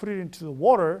 if you put it into the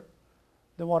water,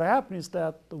 then what happens is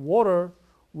that the water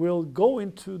will go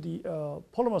into the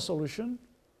polymer solution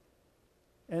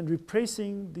and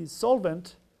replacing the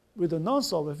solvent with a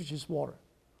non-solvent, which is water.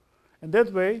 And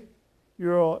that way,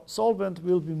 your solvent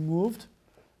will be moved,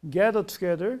 gathered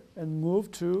together, and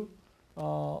moved to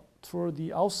through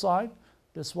the outside.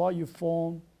 That's why you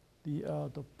form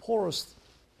the porous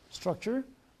structure,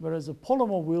 whereas the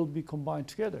polymer will be combined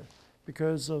together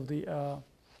because of the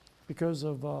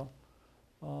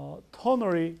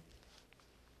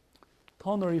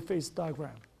ternary phase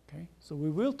diagram. Okay, so we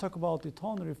will talk about the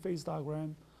ternary phase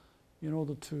diagram in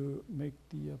order to make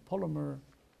the polymer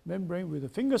membrane with a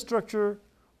finger structure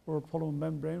or polymer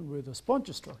membrane with a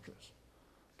sponge structures.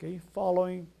 Okay,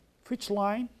 following which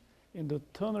line in the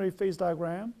ternary phase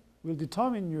diagram will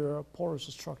determine your porous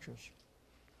structures.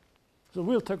 So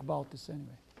we'll talk about this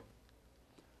anyway.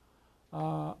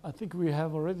 I think we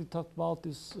have already talked about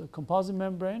this composite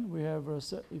membrane. We have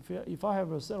if I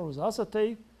have a cellulose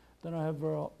acetate, then I have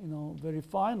a very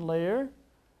fine layer,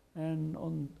 and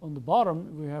on the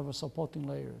bottom we have a supporting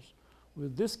layers.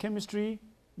 With this chemistry,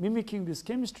 mimicking this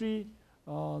chemistry,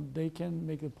 they can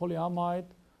make a polyamide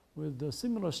with the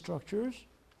similar structures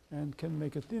and can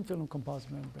make a thin film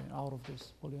composite membrane out of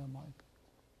this polyamide.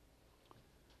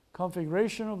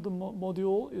 Configuration of the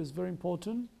module is very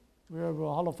important. We have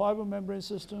a hollow fiber membrane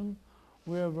system.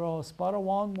 We have a spiral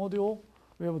wound module.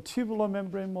 We have a tubular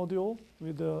membrane module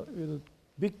with a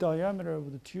big diameter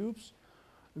of the tubes.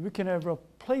 We can have a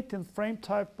plate and frame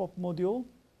type of module,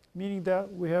 meaning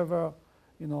that we have a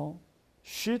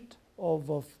sheet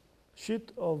of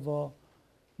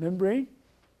membrane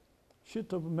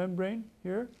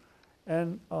here,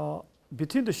 and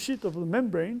between the sheet of the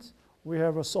membranes we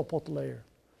have a support layer.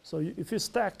 So if you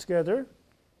stack together,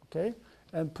 okay,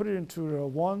 and put it into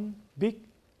one big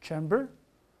chamber,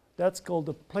 that's called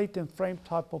the plate and frame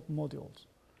type of modules.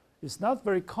 It's not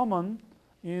very common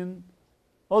in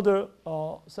other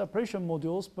separation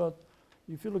modules, but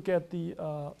if you look at the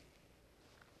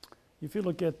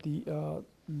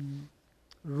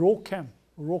ROChem,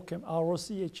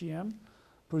 ROChem,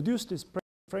 produced this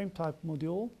frame type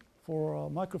module for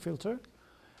microfilter,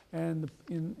 and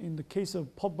in the case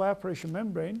of pulp evaporation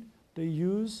membrane, they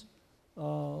use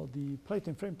the plate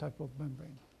and frame type of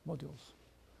membrane modules.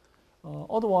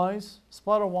 Otherwise,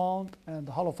 spiral wound and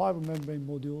hollow fiber membrane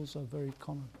modules are very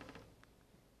common.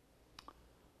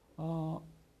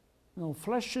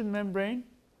 Flash sheet membrane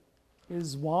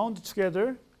is wound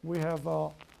together. We have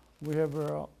a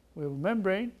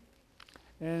membrane,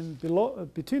 and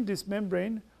between this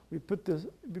membrane we put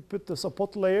the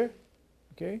support layer.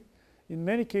 Okay, in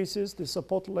many cases the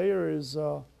support layer is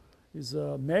a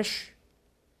mesh.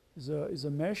 Is a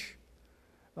mesh,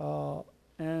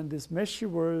 and this mesh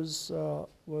the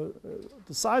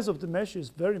size of the mesh is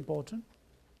very important,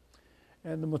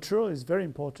 and the material is very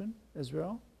important as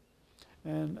well,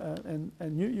 and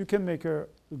you can make a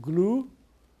glue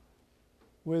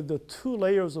with the two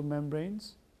layers of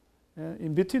membranes, and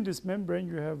in between this membrane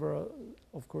you have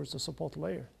of course a support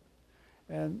layer,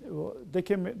 and they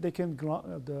can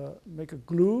make a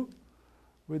glue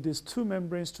with these two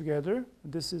membranes together.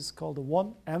 This is called the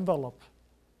one envelope.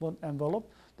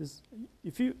 This,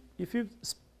 if you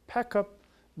pack up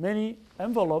many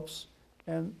envelopes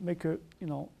and make a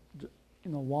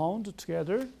wound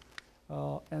together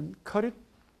and cut it,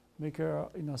 make a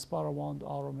spiral wound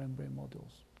outer membrane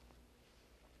modules.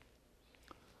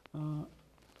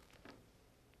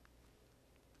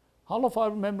 Hollow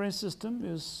fiber membrane system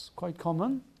is quite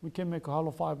common. We can make a hollow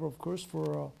fiber, of course,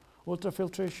 for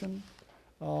ultrafiltration.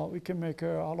 We can make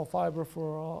a hollow fiber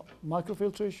for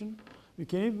microfiltration. We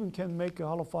can even make a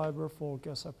hollow fiber for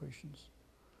gas separations.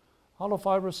 Hollow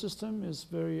fiber system is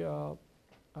very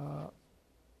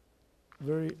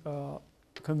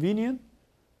convenient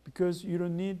because you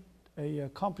don't need a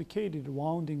complicated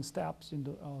wounding steps in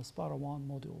the spiral wound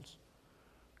modules.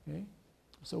 Okay,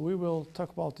 so we will talk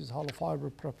about this hollow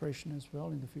fiber preparation as well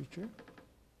in the future.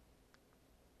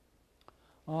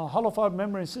 Hollow fiber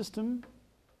membrane system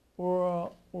or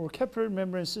capillary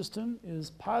membrane system is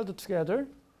piled together.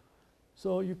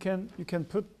 So you can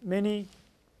put many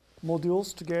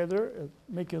modules together,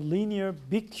 make a linear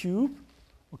big cube,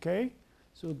 okay,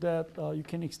 so that you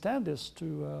can extend this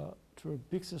to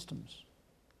big systems.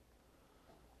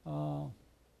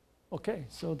 Okay,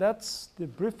 so that's the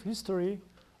brief history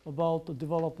about the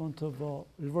development of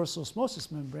reverse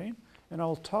osmosis membrane, and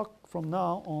I'll talk from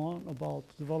now on about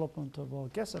the development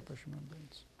of gas separation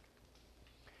membranes.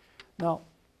 Now,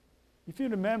 if you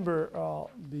remember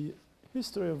the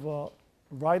history of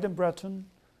Wright and Breton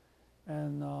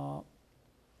and Loeb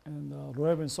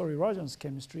and Sori-Rajan's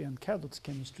chemistry and Cadot's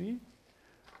chemistry,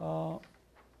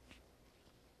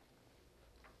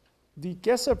 the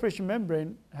gas separation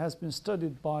membrane has been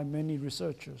studied by many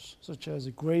researchers, such as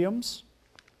Graham's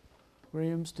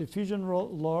diffusion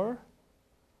law,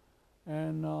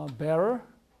 and Barrer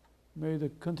made a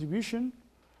contribution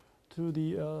to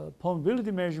the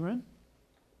permeability measurement.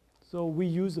 So we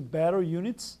use the Barrer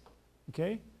units,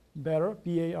 okay, Barrer,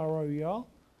 B-A-R-R-E-R,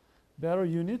 Barrer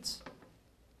units.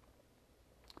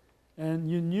 And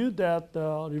you knew that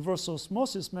the reverse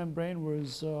osmosis membrane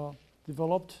was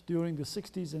developed during the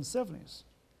 60s and 70s.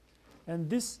 And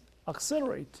this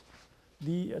accelerates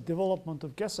the development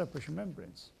of gas separation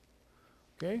membranes.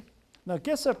 Okay? Now,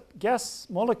 gas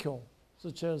molecule,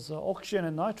 such as oxygen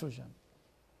and nitrogen,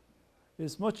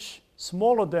 is much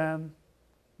smaller than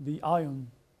the ion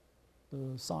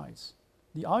size.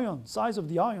 The size of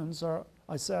the ions are,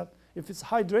 I said, if it's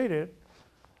hydrated,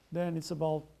 then it's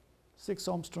about 6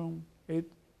 Armstrong,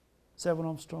 7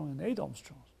 Armstrong, and 8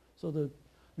 Armstrongs. So the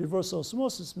reverse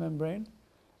osmosis membrane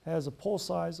has a pore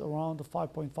size around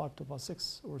 5.5 to about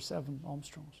 6 or 7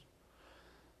 Armstrongs.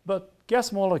 But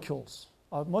gas molecules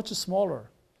are much smaller.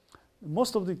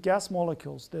 Most of the gas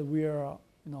molecules that we are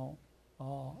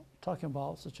talking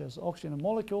about, such as oxygen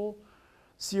molecule,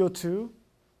 CO2,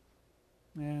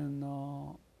 and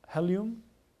helium,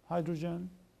 hydrogen,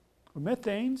 or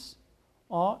methanes,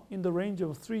 are in the range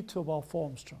of 3 to about 4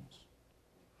 Armstrongs.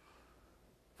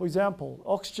 For example,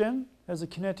 oxygen has a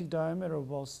kinetic diameter of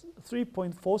about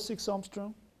 3.46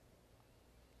 Armstrong,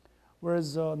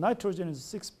 whereas nitrogen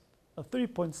is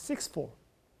 3.64.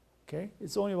 Okay,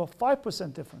 it's only about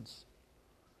 5% difference.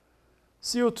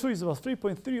 CO2 is about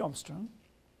 3.3 Armstrong,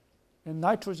 and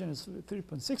nitrogen is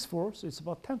 3.64, so it's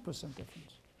about 10%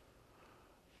 difference.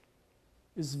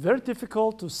 It's very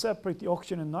difficult to separate the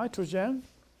oxygen and nitrogen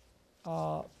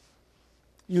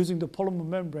using the polymer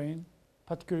membrane,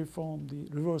 particularly from the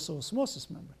reverse osmosis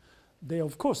membrane.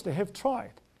 Of course, they have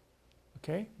tried,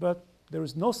 okay, but there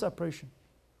is no separation.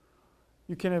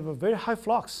 You can have a very high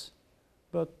flux,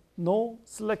 but no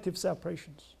selective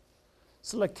separations.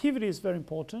 Selectivity is very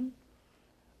important,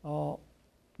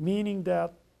 meaning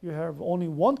that you have only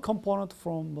one component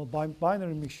from a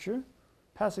binary mixture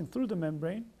passing through the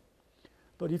membrane.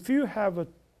 But if you have a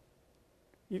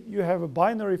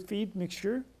binary feed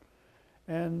mixture,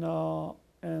 and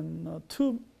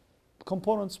two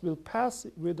components will pass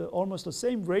with almost the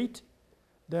same rate,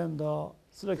 then the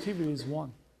selectivity is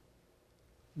 1.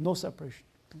 No separation.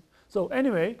 So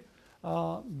anyway,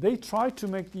 they tried to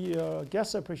make the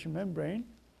gas separation membrane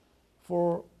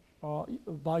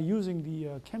by using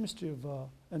the chemistry of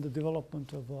and the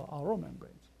development of RO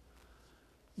membranes.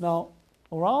 Now,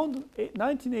 around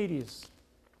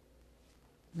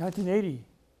 1980,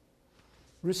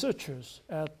 researchers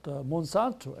at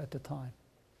Monsanto at the time,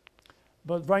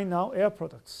 but right now Air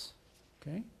Products,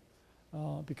 okay,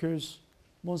 because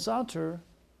Monsanto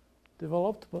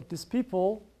developed, but these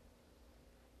people,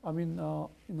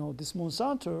 this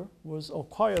Monsanto was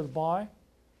acquired by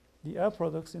the Air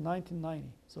Products in 1990.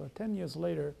 So 10 years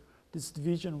later, this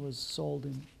division was sold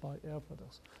by Air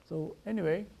Products. So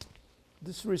anyway,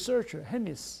 this researcher,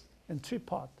 Hennis and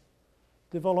Tripat,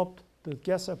 developed the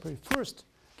first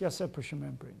gas separation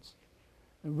membranes.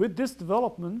 And with this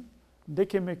development, they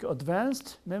can make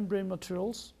advanced membrane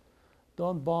materials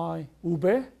done by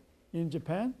Ube in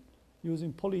Japan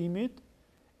using polyimide,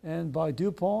 and by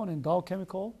DuPont and Dow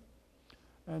Chemical.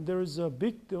 And there is a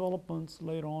big development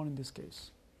later on in this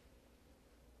case.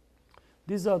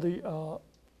 these are the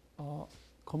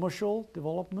commercial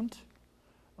development,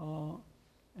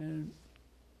 and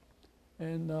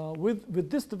with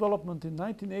this development in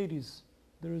 1980s,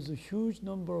 there is a huge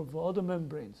number of other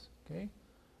membranes. Okay,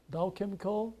 Dow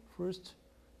Chemical first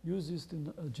uses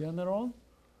the Generon.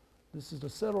 This is the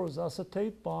cellulose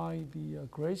acetate by the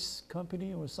Grace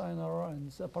Company, or Sayonara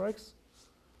and Separex,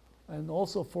 and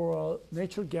also for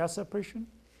natural gas separation.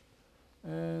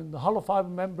 And the hollow fiber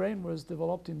membrane was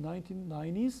developed in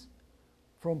 1990s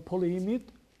from polyimide,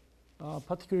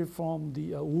 particularly from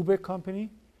the Ube Company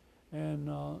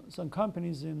and some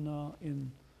companies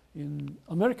in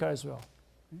America as well.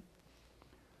 Okay.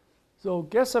 So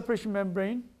gas separation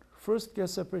membrane, first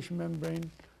gas separation membrane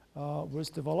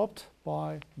was developed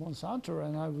by Monsanto,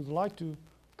 and I would like to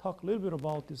talk a little bit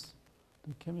about this,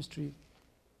 the chemistry,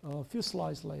 a few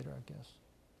slides later, I guess.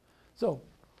 So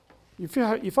if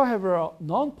I have a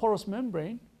non-porous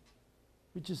membrane,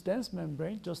 which is dense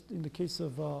membrane, just in the case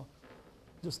of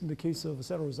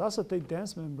cellulose acetate,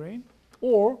 dense membrane,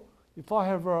 or if I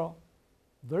have a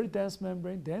very dense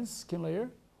membrane, dense skin layer,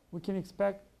 we can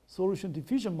expect solution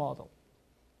diffusion model.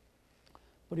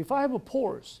 But if I have a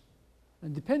pores,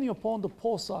 and depending upon the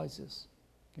pore sizes,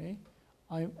 okay,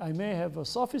 I may have a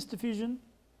surface diffusion,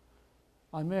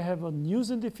 I may have a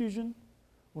Newton diffusion,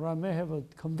 or I may have a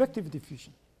convective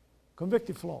diffusion,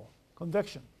 convective flow,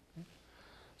 convection. Okay.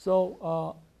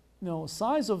 So,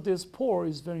 size of this pore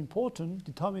is very important,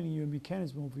 determining your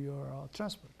mechanism of your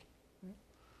transport. Okay.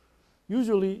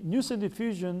 Usually, Newton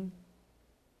diffusion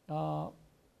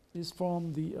is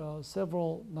from the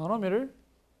several nanometer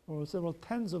or several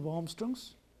tens of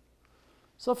Armstrongs.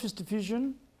 Surface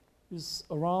diffusion is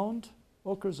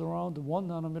occurs around 1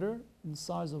 nanometer in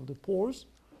size of the pores.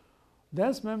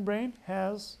 Dense membrane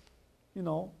has,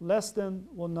 less than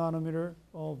 1 nanometer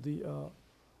of the,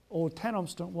 or 10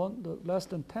 Armstrong, less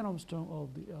than 10 Armstrong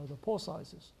of the pore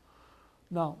sizes.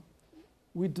 Now,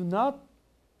 we do not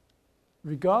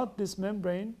regard this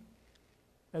membrane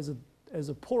as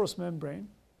a porous membrane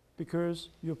because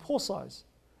your pore size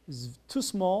is too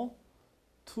small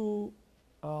to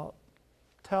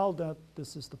tell that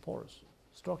this is the porous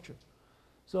structure.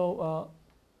 So,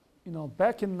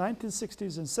 back in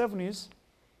 1960s and 70s,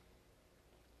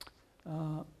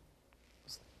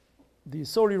 the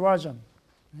Sori-Rajan,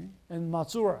 okay, and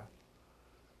Matsura.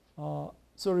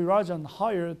 Sori-Rajan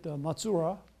hired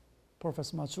Matsura,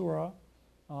 Professor Matsura,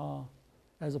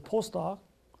 as a postdoc,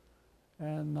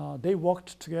 and they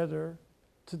worked together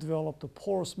to develop the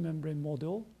porous membrane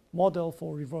model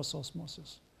for reverse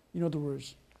osmosis. In other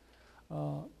words,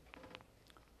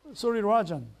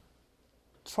 Sori-Rajan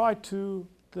tried to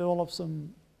develop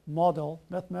some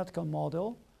mathematical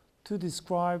model to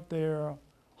describe their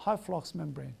high flux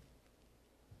membrane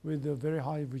with a very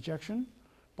high rejection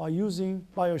by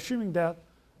assuming that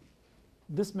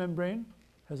this membrane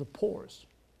has a pores.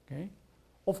 Okay?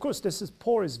 Of course, this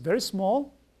pore is very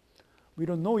small. We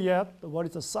don't know yet what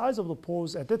is the size of the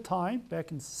pores at that time,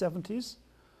 back in the 70s,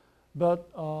 but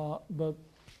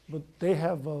they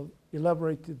have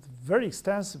elaborated very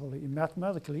extensively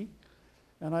mathematically.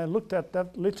 And I looked at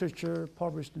that literature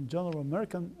published in Journal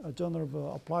of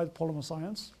Applied Polymer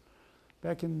Science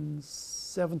back in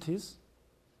 70s,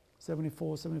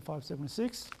 74, 75,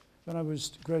 76, when I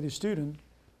was a graduate student,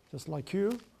 just like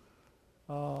you,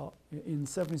 in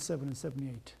 77 and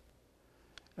 78.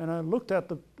 And I looked at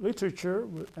the literature,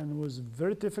 and it was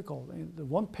very difficult. And the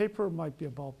one paper might be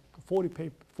about 40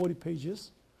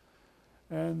 pages.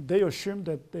 And they assumed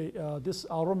that this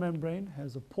outer membrane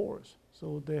has a pores.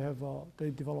 So they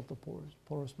developed a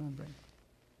porous membrane.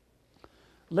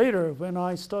 Later, when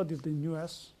I studied in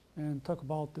US and talked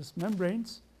about these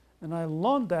membranes, and I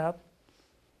learned that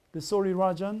the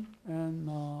Sori-Rajan and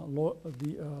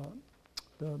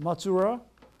the Matsura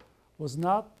was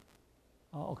not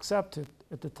accepted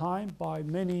at the time by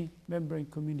many membrane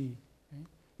community. Okay?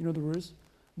 In other words,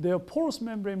 their porous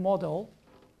membrane model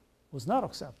was not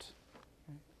accepted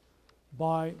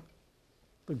by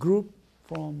the group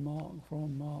from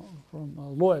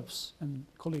Loeb's and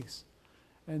colleagues.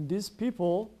 And these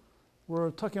people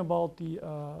were talking about the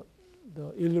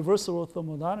irreversible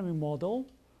thermodynamic model,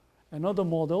 and other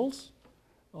models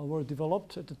were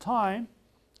developed at the time,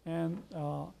 and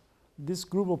this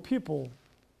group of people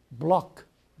blocked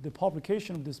the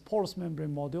publication of this porous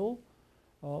membrane model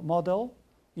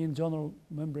in Journal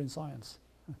Membrane Science.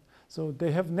 So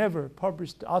they have never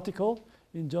published the article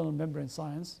in Journal Membrane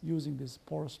Science using this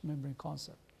porous membrane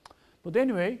concept. But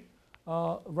anyway,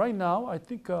 right now I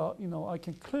think I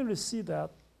can clearly see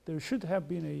that there should have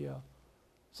been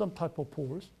some type of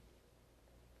pores.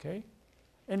 Okay.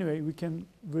 Anyway, we can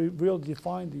really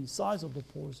define the size of the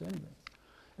pores anyway.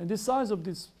 And the size of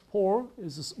this pore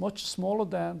is much smaller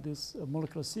than this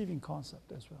molecular sieving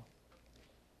concept as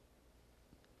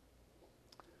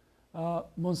well.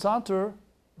 Monsanto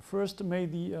first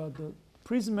made the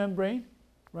prism membrane.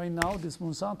 Right now, this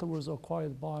Monsanto was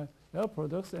acquired by Air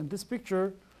Products, and this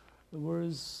picture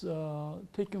was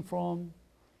taken from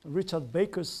Richard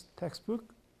Baker's textbook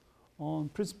on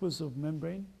principles of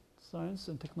membrane science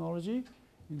and technology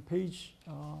in page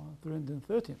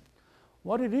 313.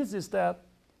 What it is that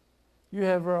you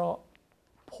have a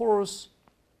porous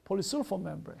polysulfone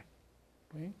membrane.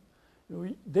 Okay?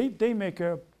 They make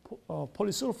a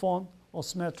polysulfone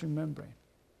osmometric membrane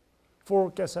for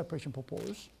gas separation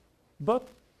purposes, but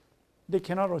they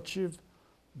cannot achieve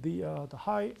the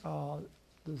high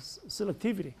the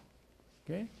selectivity.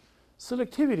 Okay?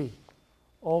 Selectivity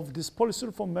of this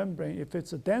polysulfone membrane, if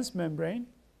it's a dense membrane,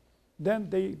 then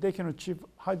they can achieve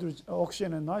hydrogen,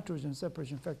 oxygen and nitrogen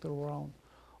separation factor around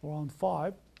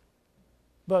 5.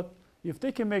 But if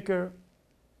they can make a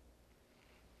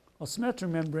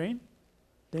symmetric membrane,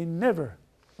 they never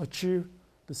achieve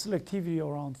the selectivity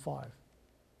around 5.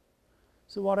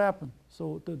 So what happened?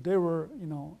 So they were,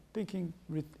 thinking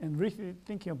and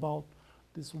rethinking about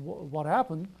this. What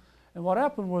happened, and what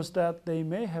happened was that they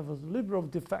may have a little bit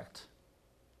of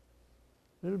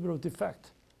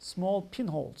defect, small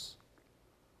pinholes,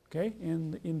 okay,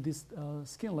 in this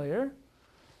skin layer.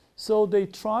 So they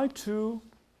try to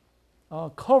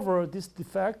cover this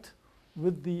defect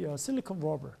with the silicon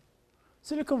rubber.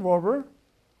 Silicon rubber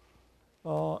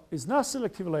is not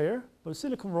selective layer, but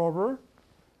silicon rubber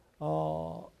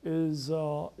is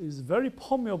very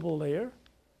permeable layer.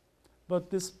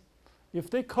 But if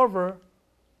they cover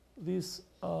this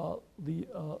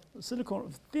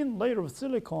thin layer of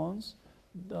silicons,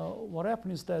 what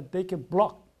happens is that they can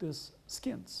block these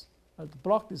skins,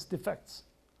 block these defects.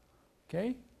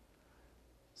 Okay.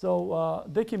 So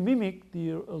they can mimic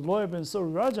the Loeb and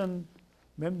Sori-Rajan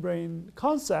membrane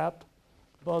concept,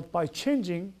 but by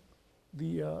changing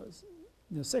the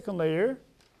second layer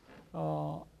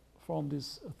from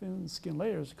this thin skin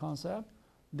layers concept,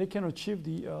 they can achieve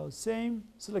the same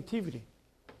selectivity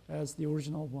as the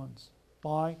original ones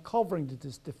by covering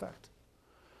this defect.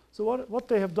 So what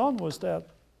they have done was that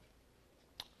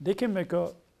they can make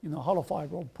a hollow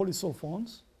fiber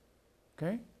polysulfones,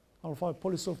 okay, hollow fiber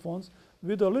polysulfones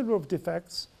with a little bit of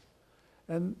defects,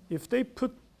 and if they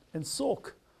put and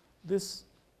soak this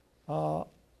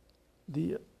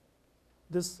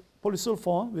this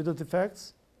polysulfone with the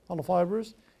defects, hollow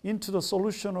fibers, into the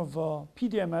solution of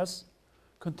PDMS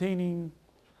containing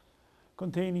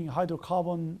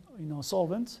hydrocarbon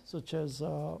solvents such as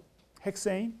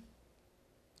hexane,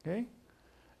 okay,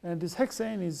 and this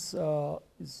hexane is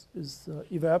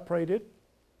evaporated.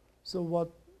 So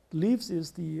what leaves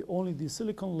is only the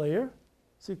silicon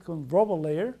rubber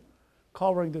layer,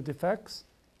 covering the defects,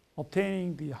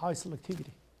 obtaining the high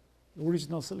selectivity, the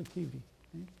original selectivity.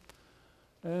 Okay?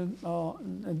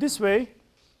 And this way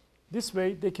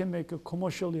they can make a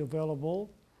commercially available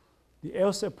the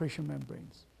air separation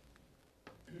membranes.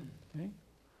 Okay,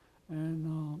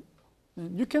 and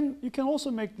you can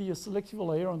also make the selective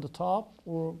layer on the top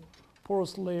or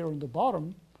porous layer on the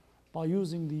bottom by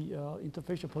using the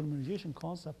interfacial polymerization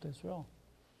concept as well.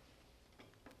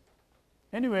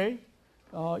 Anyway,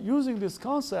 using this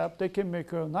concept, they can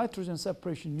make nitrogen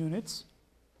separation units.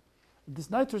 This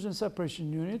nitrogen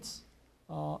separation units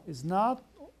is not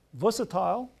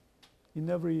versatile in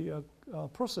every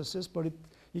processes, but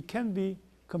it can be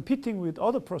competing with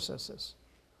other processes.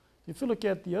 If you look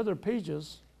at the other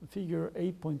pages, figure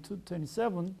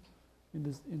 8.227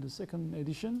 in the second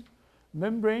edition,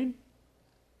 membrane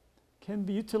can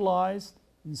be utilized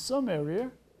in some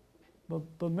area, but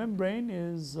the membrane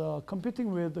is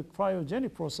competing with the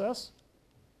cryogenic process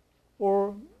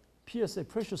or PSA,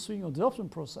 pressure swing adsorption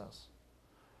process.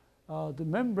 The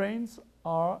membranes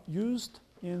are used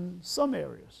in some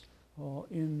areas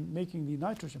in making the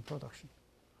nitrogen production.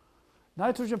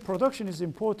 Nitrogen production is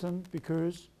important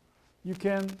because you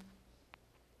can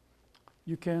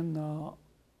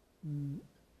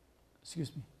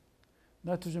excuse me.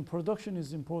 Nitrogen production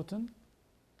is important.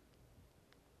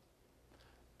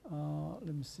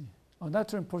 Let me see.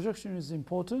 Nitrogen production is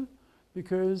important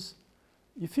because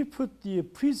if you put the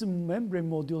prism membrane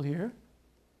module here,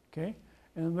 okay,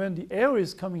 and when the air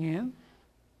is coming in,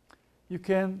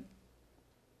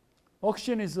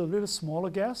 oxygen is a little smaller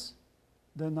gas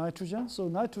than nitrogen, so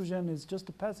nitrogen is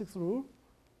just passing through,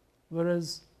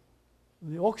 whereas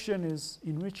the oxygen is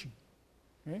enriching.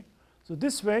 Okay? So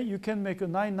this way you can make a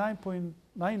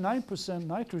 99.99%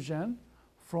 nitrogen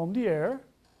from the air,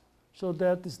 so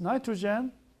that this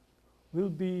nitrogen will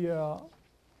be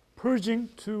purging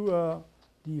to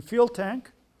the fuel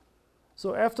tank.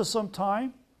 So after some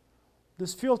time,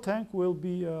 this fuel tank will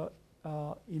be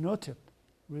inerted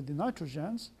with the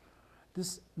nitrogens.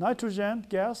 This nitrogen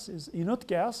gas is inert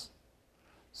gas,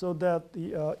 so that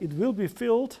it will be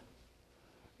filled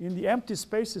in the empty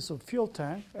spaces of fuel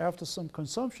tank after some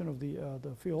consumption of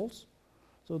the fuels.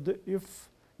 So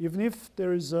even if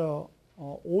there is a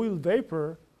oil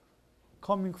vapor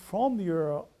coming from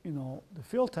your the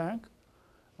fuel tank,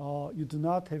 you do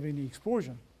not have any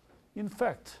explosion. In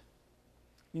fact,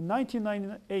 in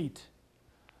 1998,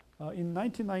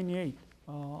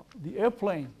 the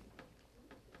airplane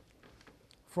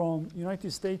from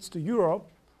United States to Europe,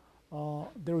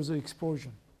 there was an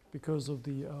explosion because of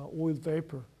the oil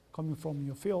vapor coming from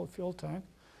your fuel tank,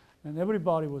 and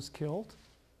everybody was killed,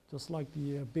 just like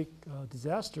the big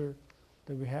disaster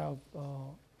that we have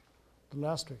the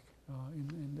last week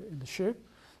in the ship.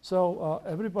 So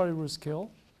everybody was killed,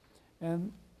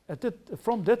 and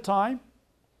from that time,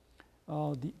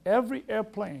 every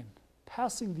airplane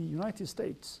passing the United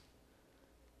States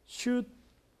should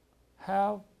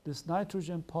have this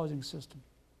nitrogen purging system.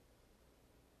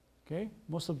 Okay,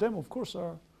 most of them, of course,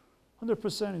 are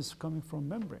 100% is coming from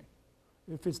membrane.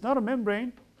 If it's not a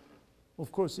membrane,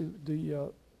 of course,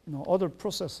 the other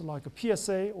process like a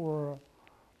PSA or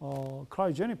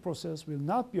cryogenic process will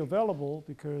not be available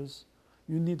because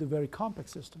you need the very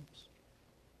complex systems.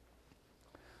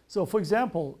 So, for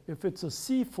example, if it's a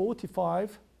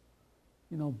C-45,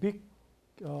 the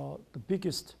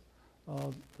biggest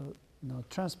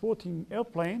transporting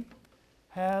airplane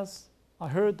has, I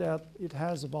heard that it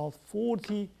has about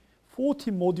 40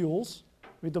 modules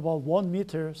with about 1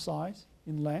 meter size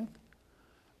in length,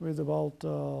 with about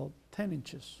 10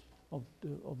 inches of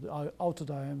the outer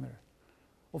diameter.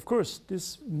 Of course,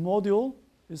 this module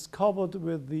is covered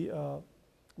with the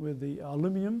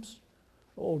aluminums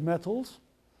or metals.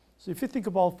 So if you think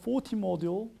about 40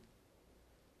 module,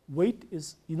 weight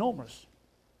is enormous.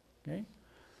 Okay,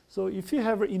 so if you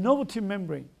have an innovative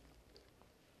membrane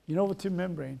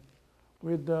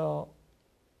with a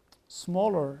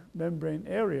smaller membrane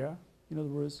area, in other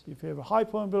words, if you have a high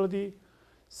permeability,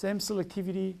 same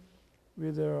selectivity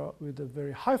with a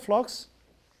very high flux,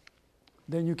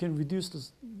 then you can reduce the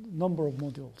number of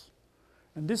modules.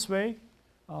 And this way,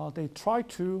 they try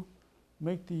to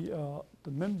make the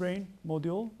membrane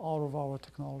module out of our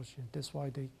technology. That's why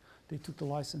they took the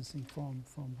licensing from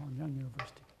Hanyang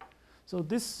University. So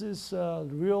this is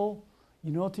real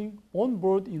inerting,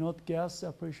 onboard inert gas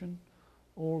separation,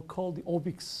 or called the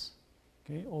OBIX.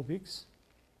 Okay, OBIX.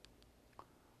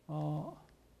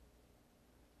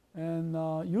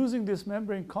 Using this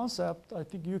membrane concept, I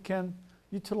think you can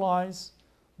utilize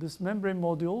this membrane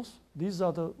modules. These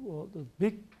are the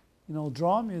big,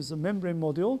 drum is a membrane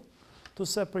module to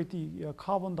separate the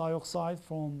carbon dioxide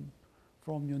from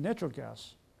your natural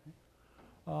gas.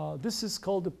 This is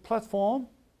called the platform.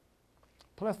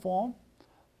 The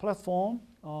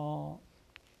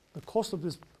cost of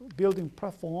this building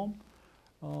platform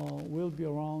will be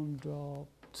around $2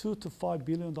 to $5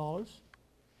 billion.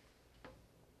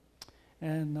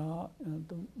 And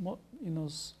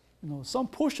some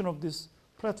portion of this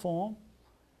platform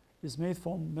is made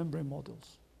from membrane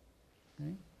modules.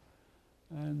 Okay?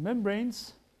 And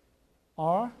membranes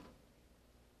are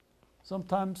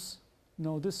sometimes,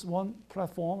 this one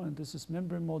platform, and this is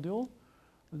membrane module.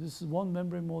 This is one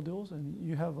membrane modules, and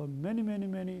you have a many,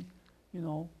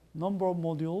 number of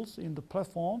modules in the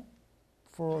platform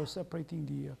for separating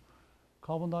the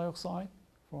carbon dioxide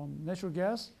from natural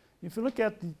gas. If you look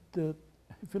at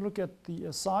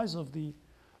the size of the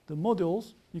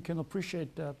modules, you can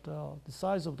appreciate that the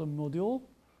size of the module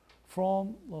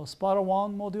from Spiral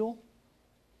 1 module,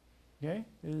 okay,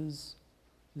 is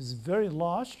very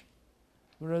large,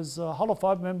 whereas hollow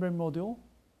fiber membrane module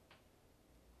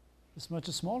is much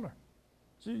smaller.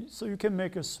 So you can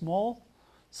make a small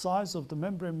size of the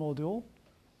membrane module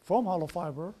from hollow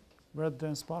fiber rather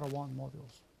than Spiral 1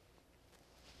 modules.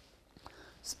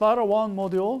 Spiral 1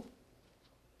 module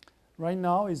right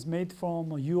now is made from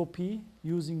UOP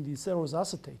using the cellulose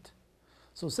acetate.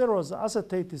 So cellulose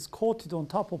acetate is coated on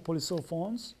top of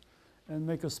polysulfones and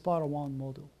make a Spiral 1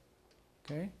 module,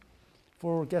 okay,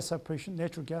 for gas separation,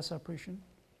 natural gas separation.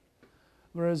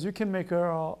 Whereas you can make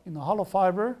a hollow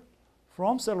fiber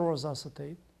from cellulose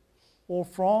acetate or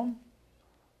from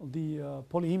the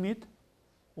polyimide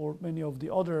or many of the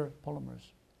other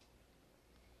polymers.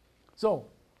 So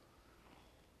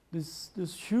this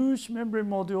huge membrane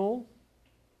module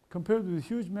compared with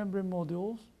huge membrane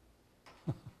modules,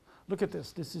 look at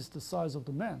this. This is the size of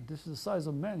the man. This is the size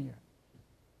of man here.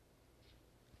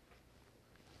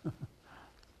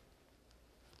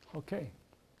 Okay,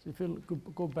 so if you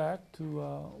go back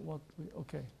to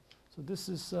okay, so this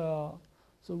is, so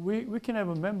we can have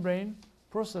a membrane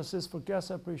processes for gas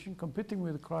separation competing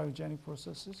with cryogenic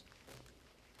processes.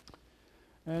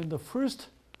 And the first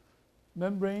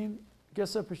membrane,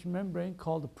 gas separation membrane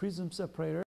called the prism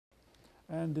separator.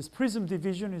 And this prism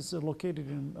division is located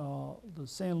in the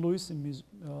St. Louis,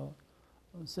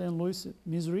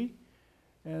 Missouri.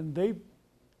 And they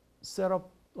set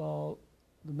up the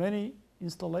many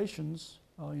installations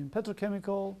in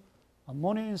petrochemical,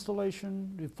 ammonia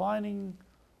installation, refining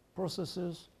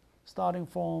processes, starting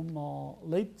from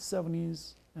late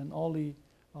 70s and early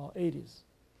 80s.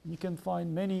 You can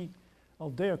find many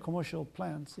of their commercial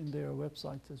plants in their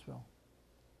websites as well.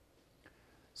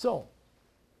 So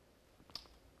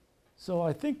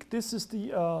I think this is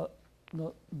the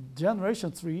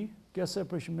generation 3 gas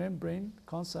separation membrane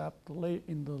concept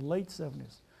in the late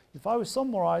 70s. If I would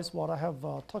summarize what I have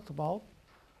talked about,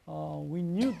 we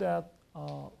knew that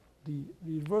the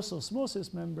reverse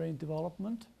osmosis membrane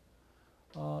development,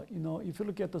 if you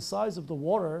look at the size of the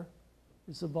water,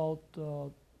 it's about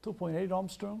 2.8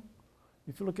 Armstrong.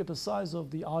 If you look at the size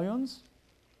of the ions,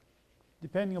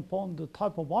 depending upon the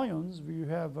type of ions, we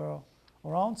have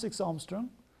around 6 Armstrong.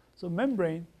 So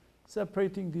membrane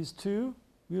separating these two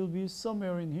will be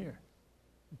somewhere in here,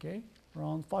 okay,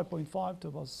 around 5.5 to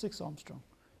about 6 Armstrong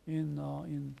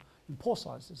in pore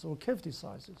sizes or cavity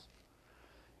sizes.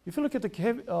 If you look at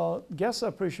the gas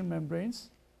separation membranes,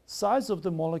 size of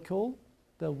the molecule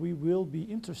that we will be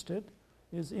interested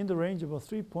is in the range of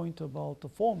 3 to about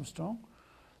 4 Armstrong.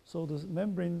 So the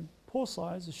membrane pore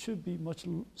size should be much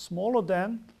smaller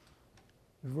than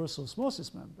reverse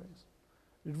osmosis membranes.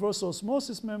 Reverse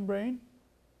osmosis membrane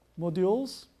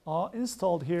modules are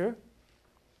installed here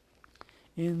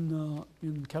in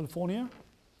California,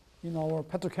 in our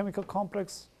petrochemical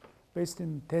complex based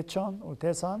in Daecheon or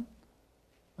Daesan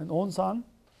and Onsan,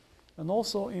 and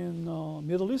also in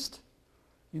Middle East,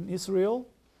 in Israel.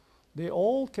 They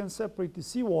all can separate the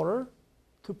seawater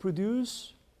to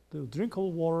produce the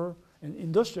drinkable water and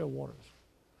industrial waters.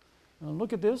 And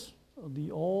look at this,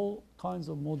 all kinds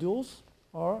of modules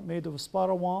are made of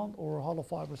spiral wound or hollow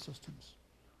fiber systems.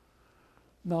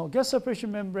 Now, gas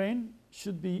separation membrane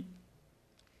should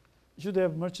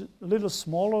have a little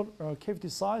smaller cavity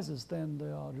sizes than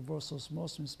the reverse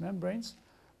osmosis membranes.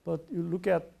 But you look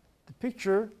at the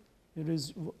picture, it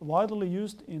is widely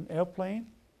used in airplane,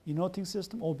 inerting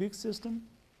system, or big system,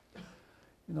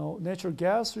 natural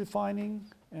gas refining,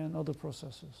 and other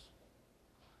processes.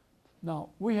 Now,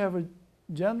 we have a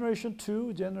generation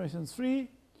 2, generation 3,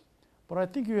 but I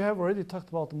think you have already talked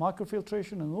about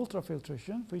microfiltration and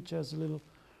ultrafiltration, which has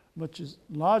much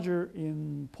larger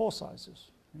in pore sizes,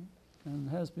 okay, and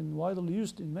has been widely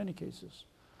used in many cases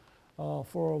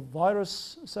for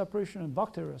virus separation and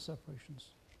bacterial separations.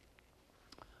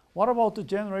 What about the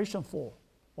generation 4?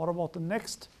 What about the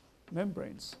next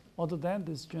membranes other than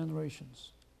these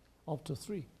generations up to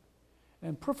 3?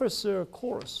 And Professor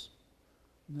Corus,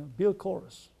 Bill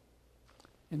Corus,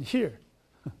 and here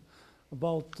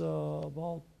about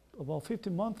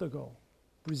 15 months ago,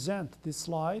 present this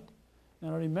slide,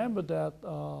 and I remember that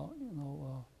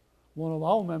one of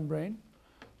our membrane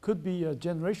could be a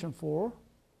generation 4,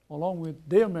 along with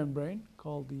their membrane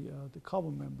called the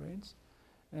carbon membranes,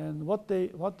 and what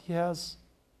he has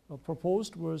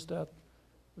proposed was that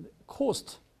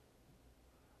cost.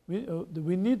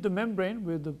 We need the membrane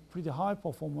with the pretty high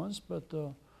performance, but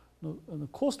the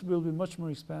cost will be much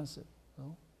more expensive.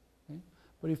 Okay?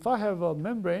 But if I have a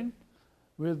membrane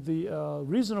with the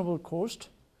reasonable cost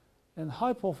and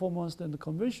high performance than the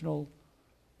conventional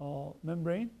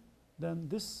membrane, then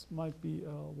this might be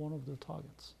one of the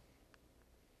targets.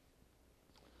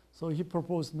 So he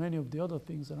proposed many of the other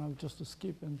things, and I'll just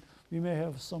skip, and we may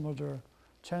have some other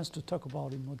chance to talk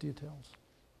about in more details.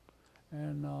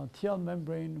 And TL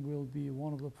membrane will be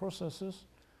one of the processes,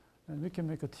 and we can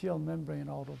make a TL membrane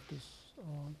out of this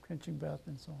quenching bath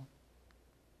and so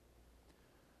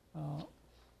on.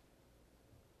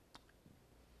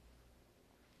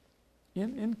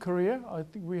 In Korea, I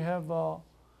think we have,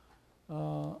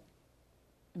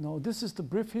 this is the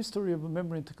brief history of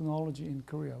membrane technology in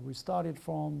Korea. We started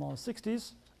from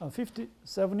 60s, 50s,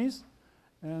 70s,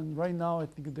 and right now I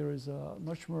think there is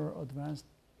much more advanced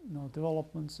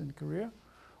developments in Korea.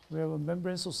 We have a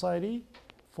membrane society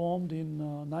formed in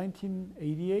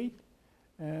 1988,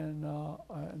 and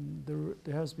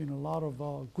there has been a lot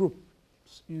of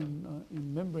groups in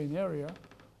membrane area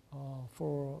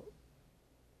for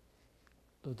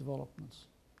the developments.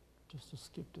 Just to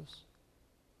skip this.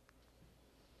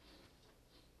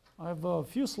 I have a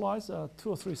few slides, 2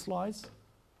 or 3 slides.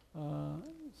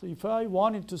 So if I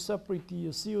wanted to separate the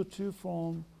CO2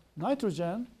 from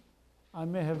nitrogen, I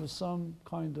may have some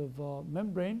kind of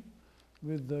membrane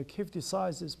with the cavity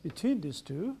sizes between these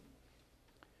two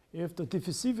if the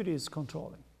diffusivity is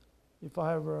controlling. If I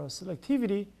have a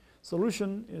selectivity,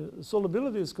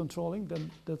 solubility is controlling, then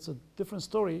that's a different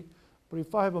story. But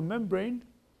if I have a membrane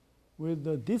with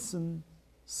a decent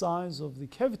size of the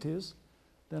cavities,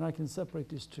 then I can separate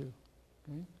these two.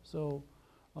 Okay? So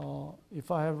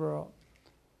if I have a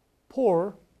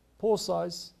pore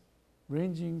size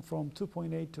ranging from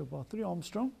 2.8 to about 3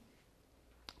 Armstrong,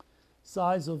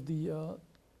 size of the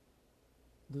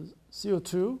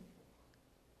CO2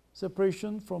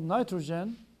 separation from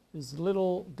nitrogen is a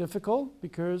little difficult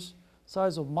because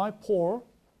size of my pore,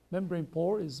 membrane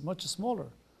pore, is much smaller.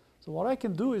 So what I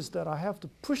can do is that I have to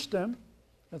push them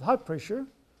at high pressure,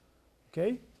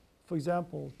 okay? For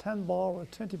example, 10 bar or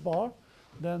 20 bar,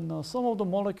 then some of the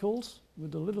molecules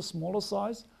with a little smaller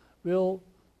size will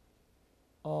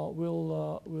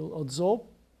absorb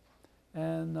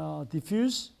and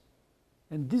diffuse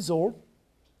and dissolve,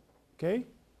 okay?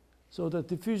 So the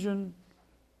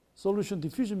solution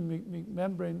diffusion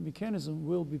membrane mechanism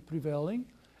will be prevailing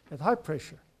at high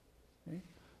pressure. Okay?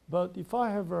 But if I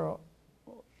have a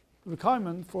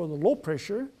requirement for the low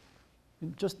pressure,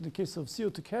 just in the case of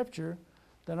CO2 capture,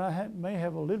 then I may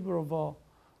have a little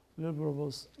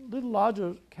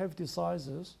larger cavity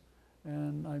sizes,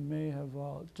 and I may have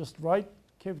just right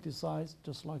cavity size,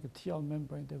 just like a TL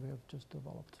membrane that we have just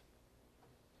developed.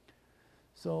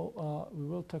 So we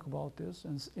will talk about this.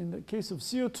 And in the case of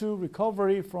CO2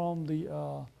 recovery from the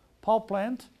power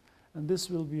plant, and this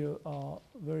will be a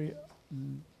very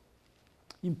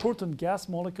important gas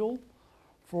molecule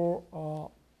for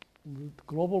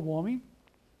global warming.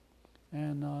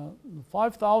 And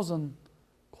 5,000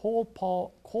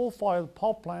 coal-fired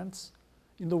power plants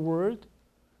in the world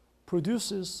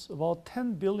produces about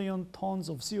 10 billion tons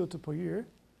of CO2 per year,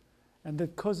 and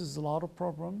that causes a lot of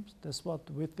problems. That's what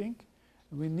we think.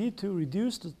 We need to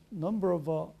reduce the number of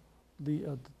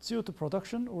the CO2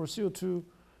 production or CO2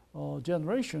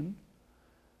 generation,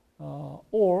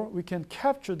 or we can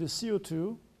capture the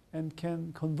CO2 and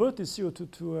can convert the CO2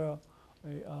 to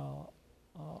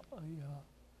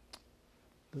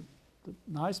the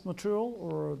nice material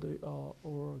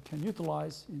or can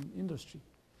utilize in industry.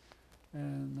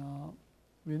 And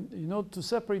to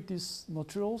separate these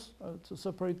materials, to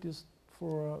separate this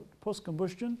for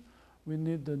post-combustion, we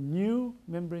need the new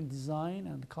membrane design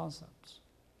and concepts.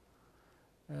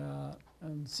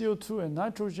 And CO2 and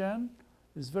nitrogen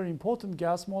is very important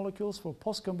gas molecules for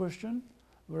post-combustion,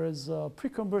 whereas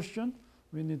pre-combustion,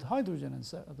 we need hydrogen and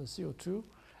the CO2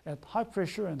 at high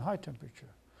pressure and high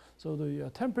temperature. So the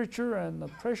temperature and the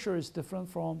pressure is different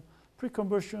from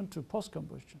pre-combustion to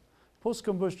post-combustion.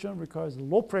 Post-combustion requires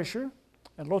low pressure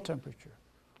and low temperature.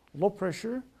 Low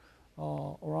pressure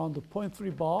around the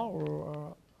 0.3 bar,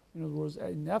 or in other words,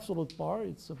 in absolute bar,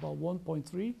 it's about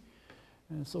 1.3.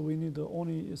 And so we need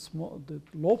only the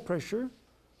low pressure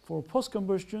for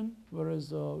post-combustion,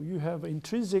 whereas you have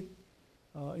intrinsically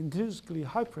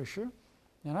high pressure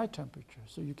and high temperature.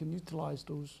 So you can utilize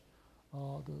those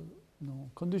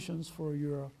conditions for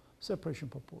your separation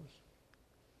purpose.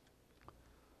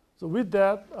 So with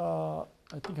that, I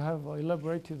think I have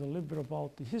elaborated a little bit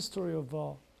about the history of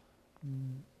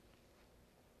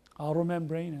outer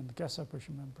membrane and gas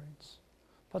separation membranes,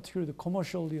 particularly the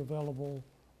commercially available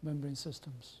membrane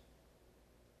systems.